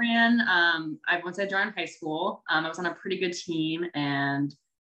 so I ran, once I joined high school, I was on a pretty good team and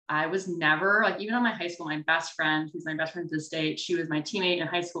I was never, like, even on my high school, my best friend, who's my best friend to this day, she was my teammate in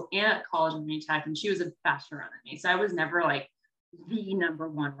high school and at college in Virginia Tech, and she was a faster runner than me. So I was never like the number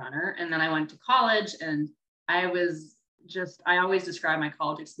one runner. And then I went to college and I always describe my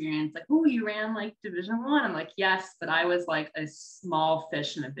college experience like, oh, you ran like Division I. I'm like, yes, but I was like a small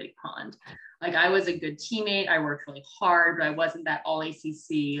fish in a big pond. Like I was a good teammate. I worked really hard, but I wasn't that all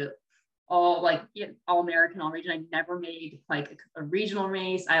ACC, all American, all region. I never made like a regional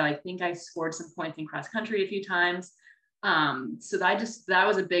race. I think I scored some points in cross country a few times. So that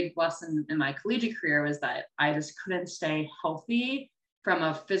was a big lesson in my collegiate career, was that I just couldn't stay healthy from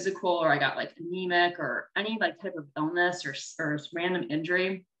a physical, or I got like anemic or any like type of illness or random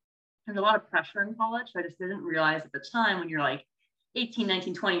injury. there's a lot of pressure in college. So I just didn't realize at the time when you're like 18,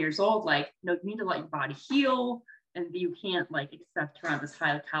 19, 20 years old, like, you need to let your body heal, and you can't like accept around this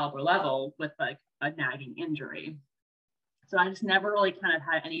high caliber level with like a nagging injury. So I just never really kind of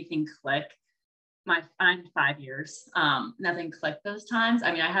had anything click. I'm 5 years, nothing clicked those times.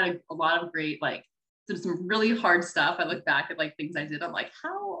 I mean, I had a lot of great, like some really hard stuff. I look back at like things I did. I'm like,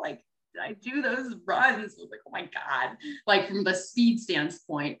 how like did I do those runs? I was like, oh my God, like from the speed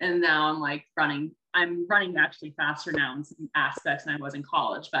standpoint. And now I'm like I'm running actually faster now in some aspects than I was in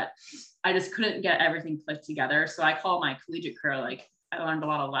college, but I just couldn't get everything clicked together. So I call my collegiate career, like I learned a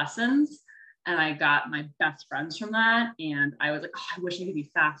lot of lessons and I got my best friends from that. And I was like, oh, I wish I could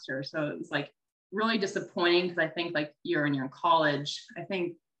be faster. So it was like really disappointing because I think like you're in college, I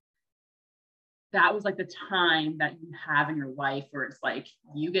think that was like the time that you have in your life where it's like,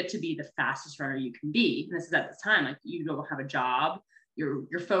 you get to be the fastest runner you can be. And this is at the time, like you don't have a job.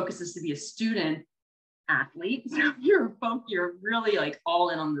 Your focus is to be a student athlete. So you're really like all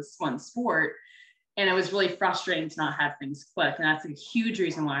in on this one sport. And it was really frustrating to not have things click. And that's a huge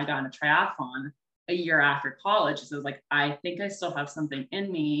reason why I got into triathlon a year after college. So it was like, I think I still have something in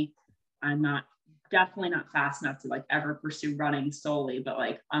me. I'm definitely not fast enough to like ever pursue running solely, but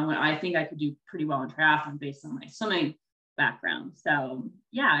like I think I could do pretty well in triathlon based on my swimming background. So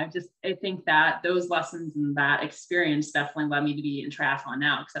yeah, I think that those lessons and that experience definitely led me to be in triathlon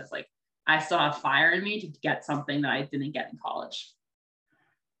now, because I was like, I still have fire in me to get something that I didn't get in college.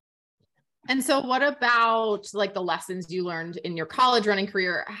 And so what about like the lessons you learned in your college running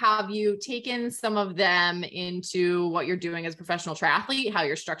career? Have you taken some of them into what you're doing as a professional triathlete, how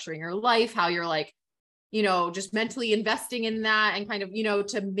you're structuring your life, how you're like, just mentally investing in that and kind of,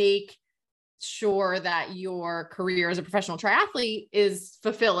 to make sure that your career as a professional triathlete is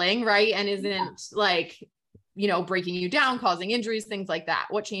fulfilling, right? And isn't like, breaking you down, causing injuries, things like that.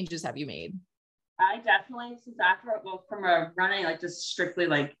 What changes have you made? I definitely, from a running, like just strictly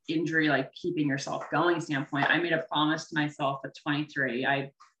like injury, like keeping yourself going standpoint, I made a promise to myself at 23.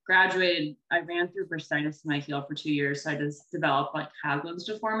 I graduated, I ran through bursitis in my heel for 2 years. So I just developed like Haglund's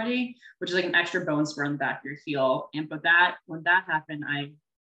deformity, which is like an extra bone spur on the back of your heel. And when that happened, I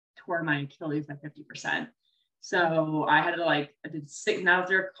tore my Achilles by 50%. So I had to I did 6, now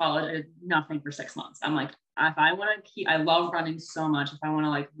after college, I did nothing for 6 months. I'm like, if I want to I love running so much. If I want to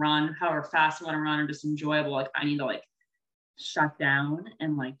like run however fast I want to run or just enjoyable, like I need to like shut down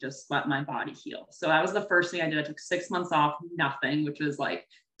and like just let my body heal. So that was the first thing I did. I took 6 months off, nothing, which was like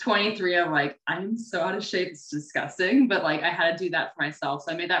 23. I'm like, I'm so out of shape. It's disgusting. But like, I had to do that for myself.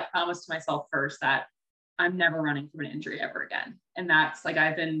 So I made that promise to myself first that I'm never running from an injury ever again. And that's like,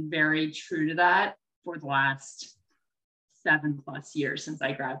 I've been very true to that for the last 7+ years since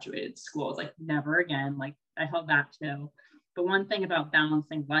I graduated school. It's like, never again. Like I held that too. But one thing about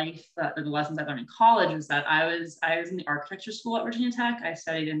balancing life, the lessons I learned in college was that I was in the architecture school at Virginia Tech. I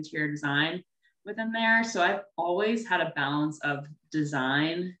studied interior design within there. So I've always had a balance of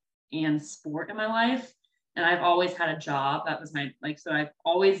design and sport in my life. And I've always had a job. That was so I've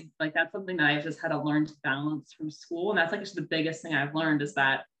always, that's something that I've just had to learn to balance from school. And that's just the biggest thing I've learned is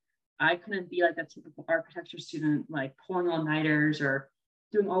that I couldn't be like a typical architecture student, like pulling all-nighters or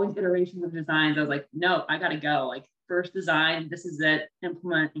doing all these iterations of designs. I was like, no, I got to go. Like first design, this is it,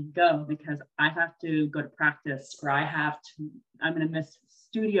 implement and go, because I have to go to practice or I'm going to miss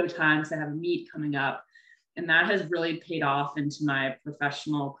studio time because I have a meet coming up. And that has really paid off into my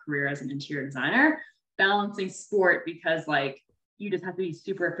professional career as an interior designer, balancing sport, because you just have to be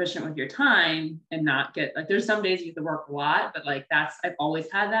super efficient with your time and not get there's some days you have to work a lot, but I've always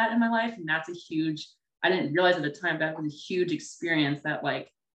had that in my life. And that's I didn't realize at the time, but that was a huge experience that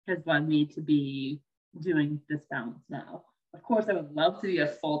has led me to be doing this balance now. Of course, I would love to be a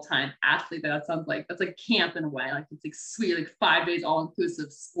full-time athlete, but that's like camp in a way. It's sweet, 5 days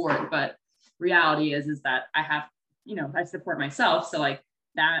all-inclusive sport. But reality is that I have, I support myself. So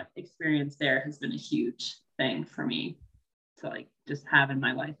that experience there has been a huge thing for me to just have in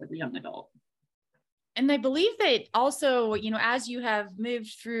my life as a young adult. And I believe that also, as you have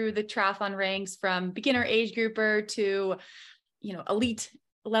moved through the triathlon ranks from beginner age grouper to, elite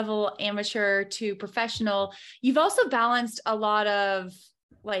level amateur to professional, you've also balanced a lot of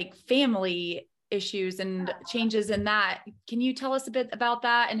family issues and changes in that. Can you tell us a bit about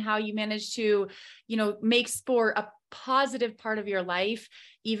that and how you managed to, make sport a positive part of your life,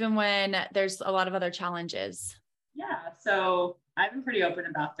 even when there's a lot of other challenges? Yeah, so I've been pretty open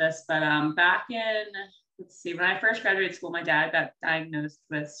about this, but back in, when I first graduated school, my dad got diagnosed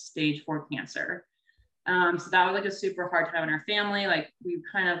with stage 4 cancer. So that was a super hard time in our family. We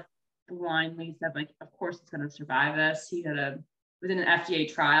kind of blindly said, of course it's going to survive this. He had a was in an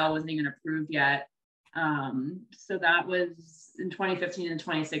FDA trial, wasn't even approved yet. So that was in 2015 and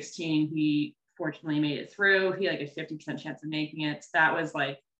 2016. He fortunately made it through. He had like a 50% chance of making it. So that was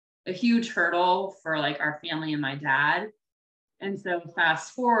like a huge hurdle for like our family and my dad. And so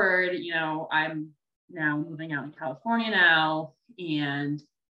fast forward, you know, I'm now moving out in California now, and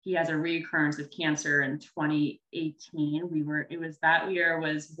he has a recurrence of cancer in 2018. That year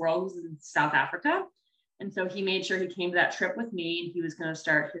was Worlds in South Africa. And so he made sure he came to that trip with me, and he was going to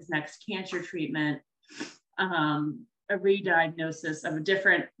start his next cancer treatment, a re-diagnosis of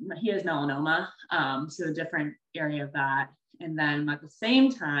he has melanoma, so a different area of that. And then at the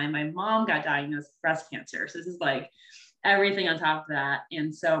same time, my mom got diagnosed with breast cancer. So this is like everything on top of that.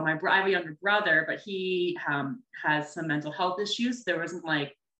 And so I have a younger brother, but he has some mental health issues. There wasn't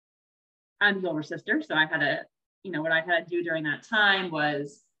like, I'm his older sister. So I had to, you know, what I had to do during that time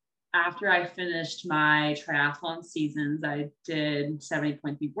was, after I finished my triathlon seasons, I did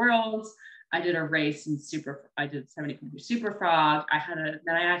 70.3 Worlds. I did a race in I did 70.3 Super Frog.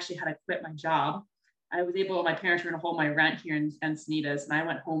 Then I actually had to quit my job. My parents were going to hold my rent here in Encinitas, and I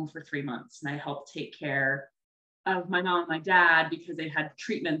went home for 3 months, and I helped take care of my mom and my dad because they had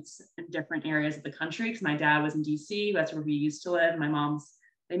treatments in different areas of the country. Because my dad was in DC, that's where we used to live.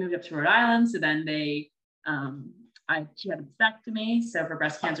 They moved up to Rhode Island. So then she had a mastectomy. So for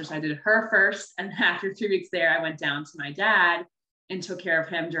breast cancer, so I did her first. And after 3 weeks there, I went down to my dad and took care of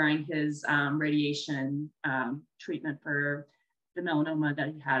him during his radiation treatment for the melanoma that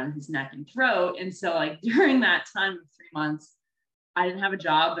he had in his neck and throat. And so like during that time of 3 months, I didn't have a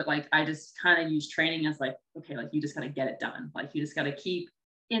job, but like, I just kind of used training as like, okay, like you just got to get it done. Like you just got to keep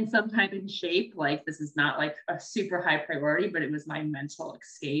in some type of shape. Like this is not like a super high priority, but it was my mental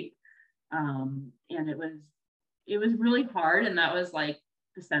escape. And it was really hard. And that was like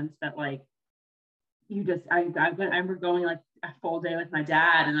the sense that like, I remember going like a full day with my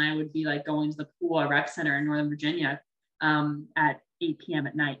dad, and I would be like going to the pool at Rec Center in Northern Virginia at 8 p.m.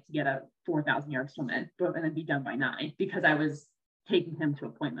 at night to get a 4,000 yard swim in, and then be done by 9, because I was taking him to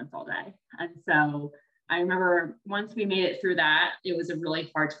appointments all day. And so I remember once we made it through that, it was a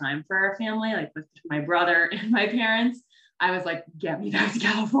really hard time for our family, like with my brother and my parents. I was like, get me back to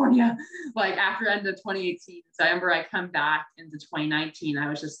California, like after end of 2018. So I remember I come back into 2019, I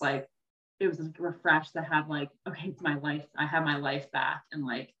was just like, it was like refreshed to have like, okay, it's my life. I have my life back. And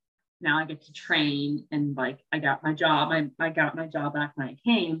like, now I get to train, and like, I got my job. I got my job back when I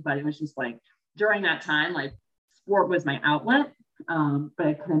came, but it was just like, during that time, like sport was my outlet, but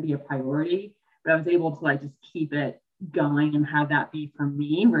it couldn't be a priority. But I was able to like just keep it going and have that be for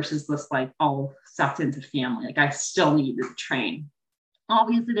me versus this like all sucked into family. Like I still needed to train.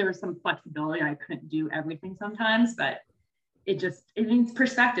 Obviously there was some flexibility. I couldn't do everything sometimes, but it means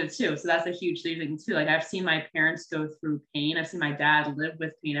perspective too. So that's a huge thing too. Like I've seen my parents go through pain. I've seen my dad live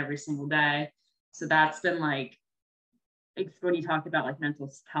with pain every single day. So that's been like, when you talk about like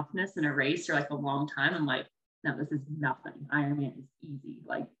mental toughness in a race or like a long time, I'm like, no, this is nothing. Ironman is easy.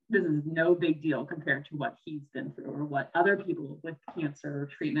 Like this is no big deal compared to what he's been through or what other people with cancer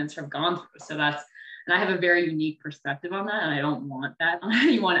treatments have gone through. So and I have a very unique perspective on that. And I don't want that on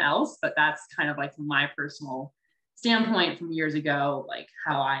anyone else, but that's kind of like my personal standpoint from years ago, like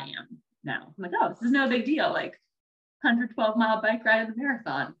how I am now. I'm like, oh, this is no big deal. Like 112-mile bike ride in the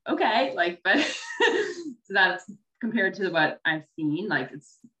marathon. Okay. Like, but so that's compared to what I've seen, like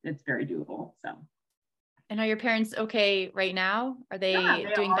it's very doable. So. And are your parents okay right now? Are they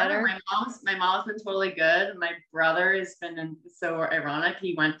doing better? My mom's been totally good. My brother has been so ironic.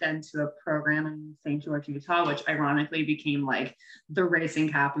 He went into a program in St. George, Utah, which ironically became like the racing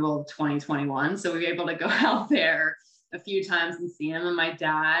capital of 2021. So we were able to go out there a few times and see him. And my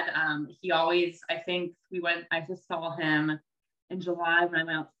dad, I just saw him in July when I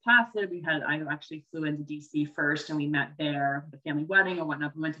went out to Placid. I actually flew into DC first, and we met there, the family wedding or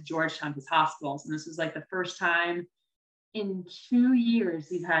whatnot. We went to Georgetown, his hospitals. And this was like the first time in 2 years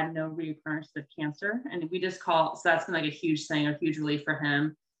he's had no reoccurrence of cancer. And so that's been like a huge thing, a huge relief for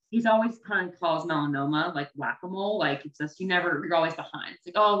him. He's always kind of calls melanoma like whack-a-mole. Like it's just, you're always behind. It's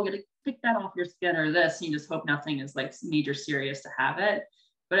like, oh, we got to pick that off your skin or this. And you just hope nothing is like major serious to have it.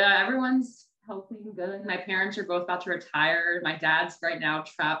 But everyone's healthy and good. My parents are both about to retire. My dad's right now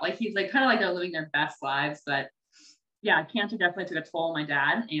trapped. Like he's like kind of like they're living their best lives. But yeah, cancer definitely took a toll on my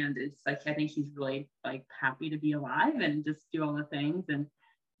dad. And it's like, I think he's really like happy to be alive and just do all the things. And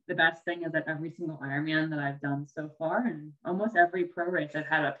the best thing is that every single Ironman that I've done so far, and almost every pro race, I've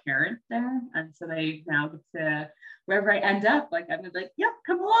had a parent there. And so they now get to, wherever I end up, like I'm like, yep,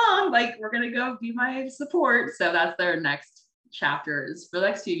 come along. Like we're going to go be my support. So that's their next chapters for the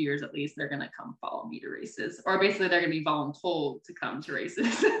next few years, at least, they're going to come follow me to races, or basically they're going to be voluntold to come to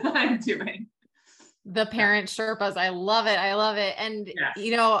races that I'm doing. The parent Sherpas. I love it. I love it. And, Yes.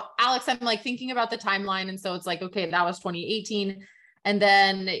 you know, Alex, I'm like thinking about the timeline. And so it's like, okay, that was 2018. And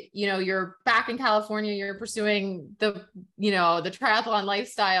then, you know, you're back in California, you're pursuing the, you know, the triathlon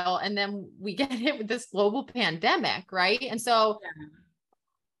lifestyle. And then we get hit with this global pandemic. Right. And so,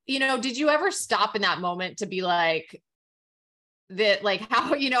 you know, did you ever stop in that moment to be like, that, like,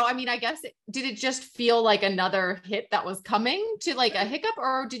 how, you know, I mean, I guess, did it just feel like another hit that was coming to like a hiccup,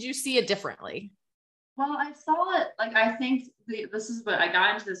 or did you see it differently? Well, I saw it, like, I think this is what I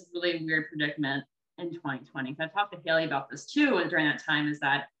got into this really weird predicament in 2020. I talked to Haley about this too. And during that time is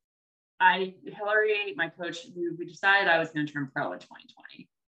that Hillary, my coach, we decided I was going to turn pro in 2020,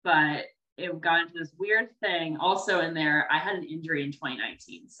 but it got into this weird thing. Also in there, I had an injury in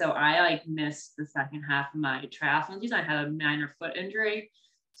 2019. So I like missed the second half of my triathlon season. I had a minor foot injury.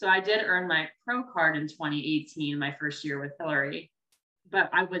 So I did earn my pro card in 2018, my first year with Hillary. But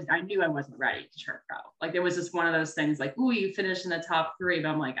I knew I wasn't ready to turn pro. Like, it was just one of those things like, ooh, you finished in the top 3. But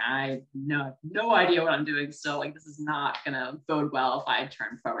I'm like, I have no idea what I'm doing still. Like, this is not going to bode well if I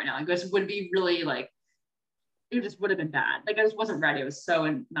turn pro right now. Like, this would be really like, it just would have been bad. Like, I just wasn't ready. I was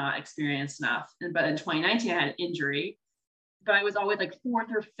so not experienced enough. But in 2019, I had an injury, but I was always like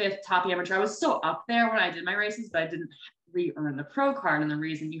 4th or 5th top amateur. I was still up there when I did my races, but I didn't re-earn the pro card. And the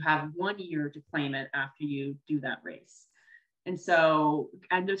reason, you have 1 year to claim it after you do that race. And so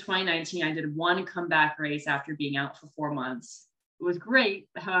end of 2019, I did one comeback race after being out for 4 months. It was great.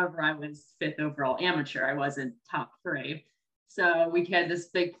 However, I was 5th overall amateur. I wasn't top 3. So we had this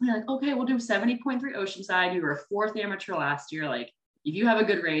big plan, like, okay, we'll do 70.3 Oceanside. You were a 4th amateur last year. Like, if you have a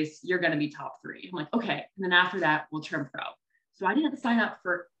good race, you're going to be top 3. I'm like, okay. And then after that, we'll turn pro. So I didn't sign up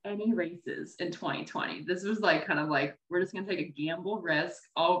for any races in 2020. This was like, kind of like, we're just going to take a gamble risk.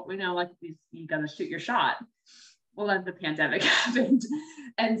 Oh, you know, like, you got to shoot your shot. Well, then the pandemic happened.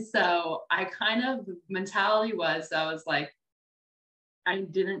 And so I kind of, the mentality was, I was like,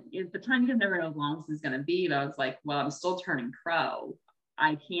 at the time, you never know how long this is going to be, but I was like, well, I'm still turning pro.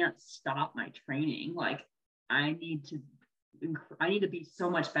 I can't stop my training. Like, I need to be so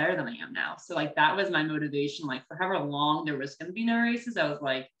much better than I am now. So like, that was my motivation. Like, for however long there was going to be no races, I was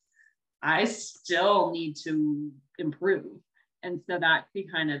like, I still need to improve. And so that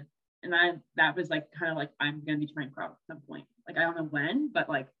kind of, that was like, kind of like, I'm going to be turning pro at some point. Like, I don't know when, but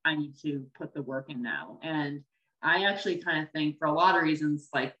like, I need to put the work in now. And I actually kind of think, for a lot of reasons,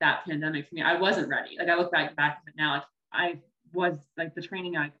 like, that pandemic for me, I wasn't ready. Like, I look back at it now, like, I was like, the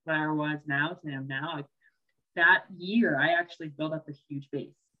training I was now to am now, like, that year, I actually built up a huge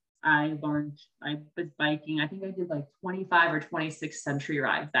base. I was biking. I think I did like 25 or 26 century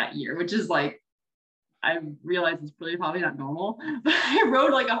rides that year, which is like, I realize it's probably not normal, but I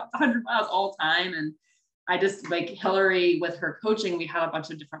rode like 100 miles all time. And I just, like, Hillary, with her coaching, we had a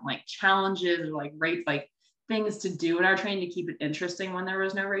bunch of different like challenges or like rates, like things to do in our training to keep it interesting when there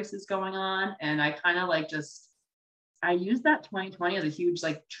was no races going on. And I kind of like I used that 2020 as a huge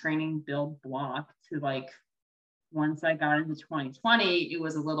like training build block to like, once I got into 2020, it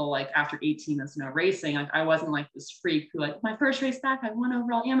was a little like, after 18 months no racing, like, I wasn't like this freak who, like, my first race back, I won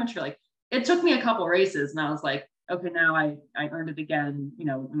overall amateur. Like, it took me a couple races and I was like, okay, now I earned it again, you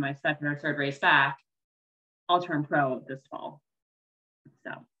know, in my second or third race back, I'll turn pro this fall.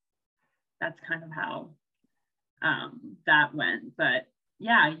 So that's kind of how that went. But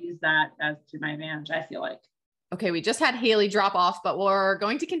yeah, I use that as to my advantage, I feel like. Okay, we just had Haley drop off, but we're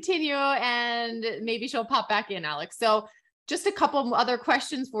going to continue and maybe she'll pop back in, Alex. So just a couple other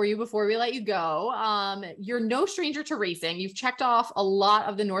questions for you before we let you go. You're no stranger to racing. You've checked off a lot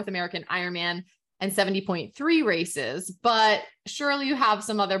of the North American Ironman and 70.3 races, but surely you have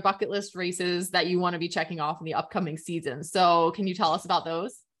some other bucket list races that you want to be checking off in the upcoming season. So can you tell us about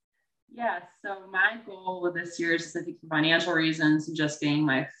those? Yes. So my goal with this year, just I think for financial reasons and just getting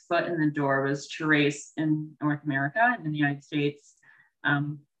my foot in the door, was to race in North America and in the United States.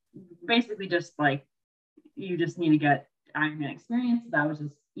 Basically just like, you just need to get Ironman experience. That was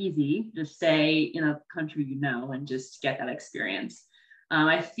just easy. Just stay in a country, you know, and just get that experience.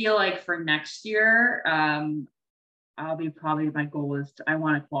 I feel like for next year, I'll be probably, my goal is I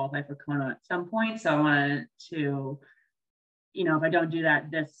want to qualify for Kona at some point. So I want to, you know, if I don't do that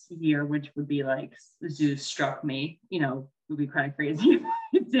this year, which would be like, Zeus struck me, you know, it would be kind of crazy if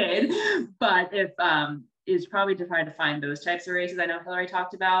it did. But if is probably to try to find those types of races I know Hillary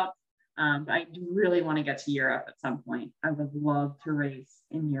talked about. But I do really want to get to Europe at some point. I would love to race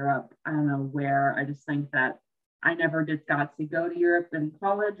in Europe. I don't know where. I just think that I never just got to go to Europe in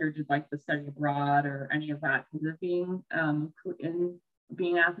college or did like the study abroad or any of that because of being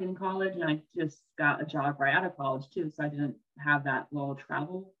being an athlete in college. And I just got a job right out of college too. So I didn't have that little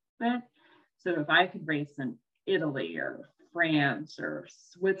travel bit. So if I could race in Italy or France or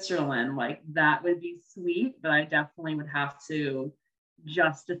Switzerland, like that would be sweet, but I definitely would have to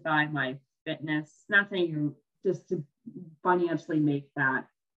justify my fitness. Not saying you just to financially make that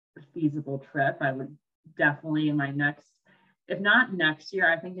a feasible trip. I would definitely in my next, if not next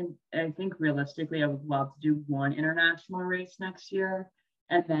year, I think realistically I would love to do one international race next year.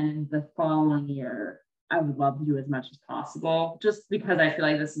 And then the following year, I would love to do as much as possible, just because I feel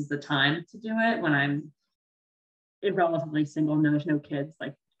like this is the time to do it when I'm relatively single, there's no kids,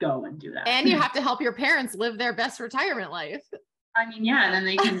 like go and do that. And you have to help your parents live their best retirement life. I mean, yeah, and then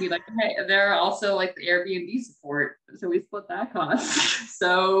they can be like, hey, they're also like the Airbnb support. So we split that cost.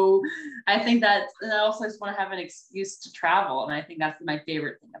 So I think that I also just want to have an excuse to travel. And I think that's my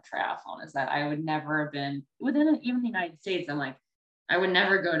favorite thing of triathlon is that I would never have been within even the United States. I'm like, I would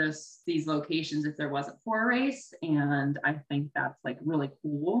never go to these locations if there wasn't for a race. And I think that's like really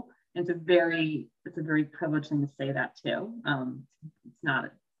cool. It's a very privileged thing to say that too. It's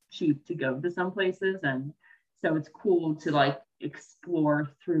not cheap to go to some places. And so it's cool to like explore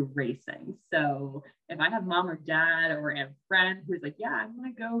through racing. So if I have mom or dad or a friend who's like, yeah, I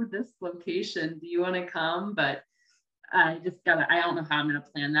want to go to this location, do you want to come? But I don't know how I'm going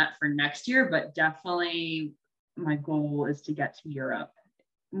to plan that for next year, but definitely my goal is to get to Europe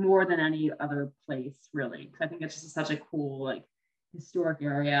more than any other place, really. Because I think it's just such a cool, like, historic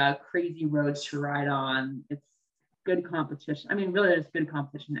area, crazy roads to ride on. It's good competition. I mean, really, there's good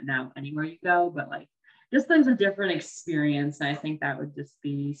competition now anywhere you go, but like, just there's a different experience. And I think that would just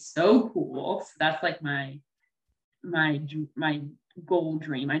be so cool. So that's like my goal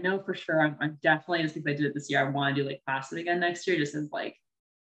dream. I know for sure I'm definitely, just because I did it this year, I want to do like Placid again next year, just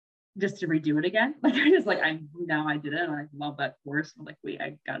to redo it again. Like I just like, I did it and I love that course. I'm like, wait,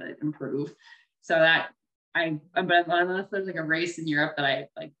 I gotta improve. So that but unless there's like a race in Europe that I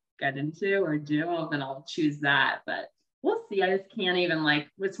like get into or do, then I'll choose that. But we'll see. I just can't even like,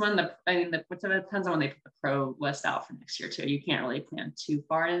 it depends on when they put the pro list out for next year too. You can't really plan too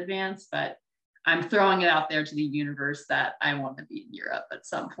far in advance, but I'm throwing it out there to the universe that I want to be in Europe at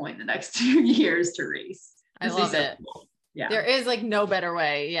some point in the next 2 years to race. I love it. Cool. Yeah. There is like no better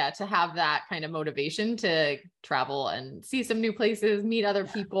way, to have that kind of motivation to travel and see some new places, meet other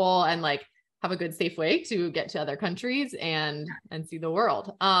people, and like have a good, safe way to get to other countries and see the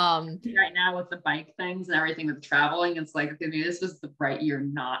world. Right now with the bike things and everything with traveling, it's like, okay, maybe this was the right year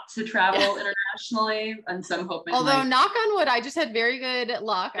not to travel internationally. And so I'm hoping. Although knock on wood, I just had very good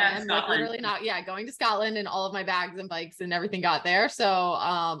luck. I'm like literally going to Scotland, and all of my bags and bikes and everything got there. So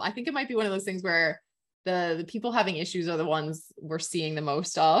I think it might be one of those things where the people having issues are the ones we're seeing the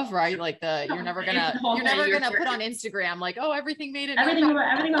most of, right? Like you're never gonna put on Instagram like, oh, everything made it. Everything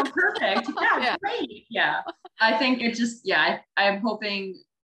went perfect. Yeah, great. Yeah. I think it just, I'm hoping,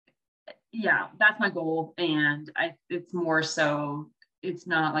 that's my goal. And it's more so, it's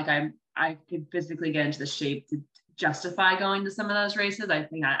not like I could physically get into the shape to justify going to some of those races. I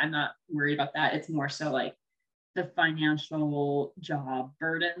think I'm not worried about that. It's more so like the financial job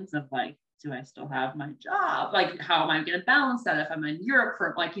burdens of like, do I still have my job? Like, how am I going to balance that if I'm in Europe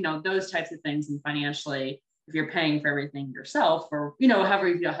for like, those types of things? And financially, if you're paying for everything yourself, or, however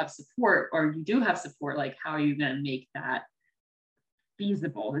you don't have support, or you do have support, like, how are you going to make that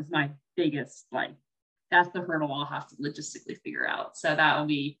feasible is my biggest, like, that's the hurdle I'll have to logistically figure out. So that will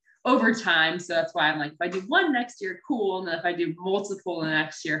be over time. So that's why I'm like, if I do one next year, cool. And then if I do multiple the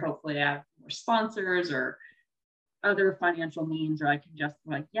next year, hopefully I have more sponsors or other financial means, or I can just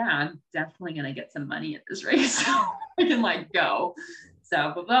like, I'm definitely going to get some money at this race. So I can like go.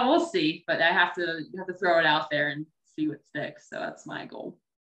 So, but we'll see, but you have to throw it out there and see what sticks. So that's my goal.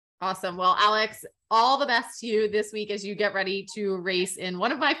 Awesome. Well, Alex, all the best to you this week as you get ready to race in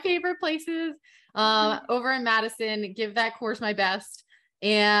one of my favorite places over in Madison. Give that course my best.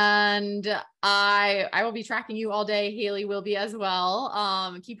 And I will be tracking you all day. Haley will be as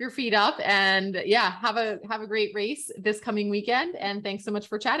well. Keep your feet up and have a great race this coming weekend. And thanks so much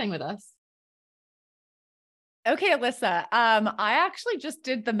for chatting with us. Okay, Alyssa. I actually just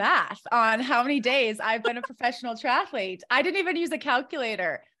did the math on how many days I've been a professional triathlete. I didn't even use a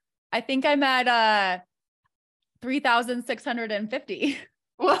calculator. I think I'm at 3,650.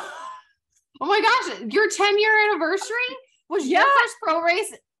 Oh my gosh, your 10-year anniversary was your first pro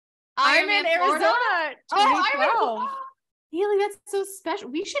race. I'm in Arizona. Oh, Haley, that's so special.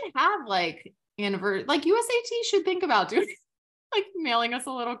 We should have like anniversary, like USAT should think about doing like mailing us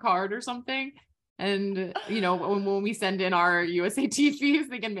a little card or something And, you know, when we send in our USAT fees,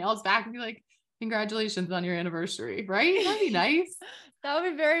 they can mail us back and be like, congratulations on your anniversary, right? That'd be nice. That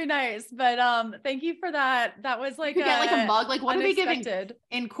would be very nice. But thank you for that. That was like, you get like a mug. Like what are they giving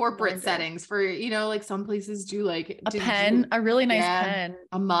in corporate wonder. settings for, you know, like some places do like a pen, a really nice pen,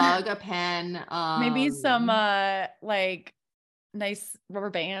 a mug, a pen, maybe some like nice rubber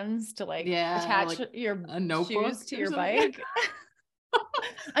bands to like attach like your shoes to your bike.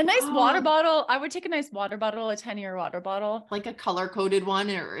 A nice water bottle. I would take a nice water bottle, a 10-year water bottle, like a color coded one,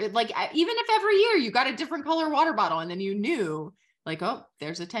 or like even if every year you got a different color water bottle and then you knew like, oh,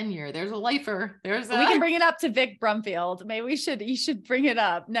 there's a 10-year, there's a lifer, we can bring it up to Vic Brumfield. Maybe you should bring it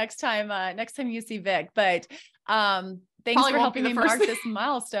up next time you see Vic. But thanks for helping me mark this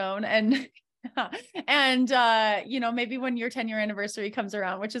milestone. And you know, maybe when your 10-year anniversary comes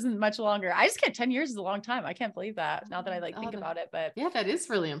around, which isn't much longer, I just get 10 years is a long time. I can't believe that now that I like think about it. But yeah, that is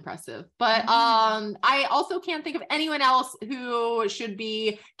really impressive. But I also can't think of anyone else who should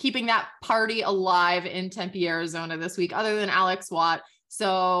be keeping that party alive in Tempe, Arizona this week other than Alex Watt.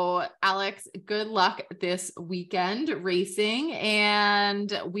 So Alex, good luck this weekend racing,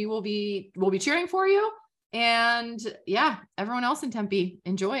 and we'll be cheering for you. And yeah, everyone else in Tempe,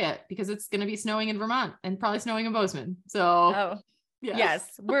 enjoy it, because it's going to be snowing in Vermont and probably snowing in Bozeman. So yes,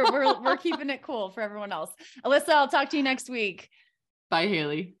 we're keeping it cool for everyone else. Alyssa, I'll talk to you next week. Bye,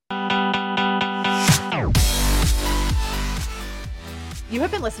 Haley. You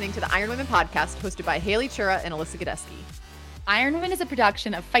have been listening to the Iron Women podcast, hosted by Haley Chura and Alyssa Godesky. Iron Women is a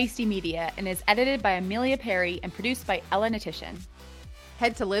production of Feisty Media and is edited by Amelia Perry and produced by Ella Natishan.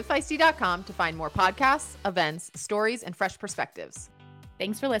 Head to livefeisty.com to find more podcasts, events, stories, and fresh perspectives.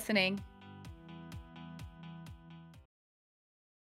 Thanks for listening.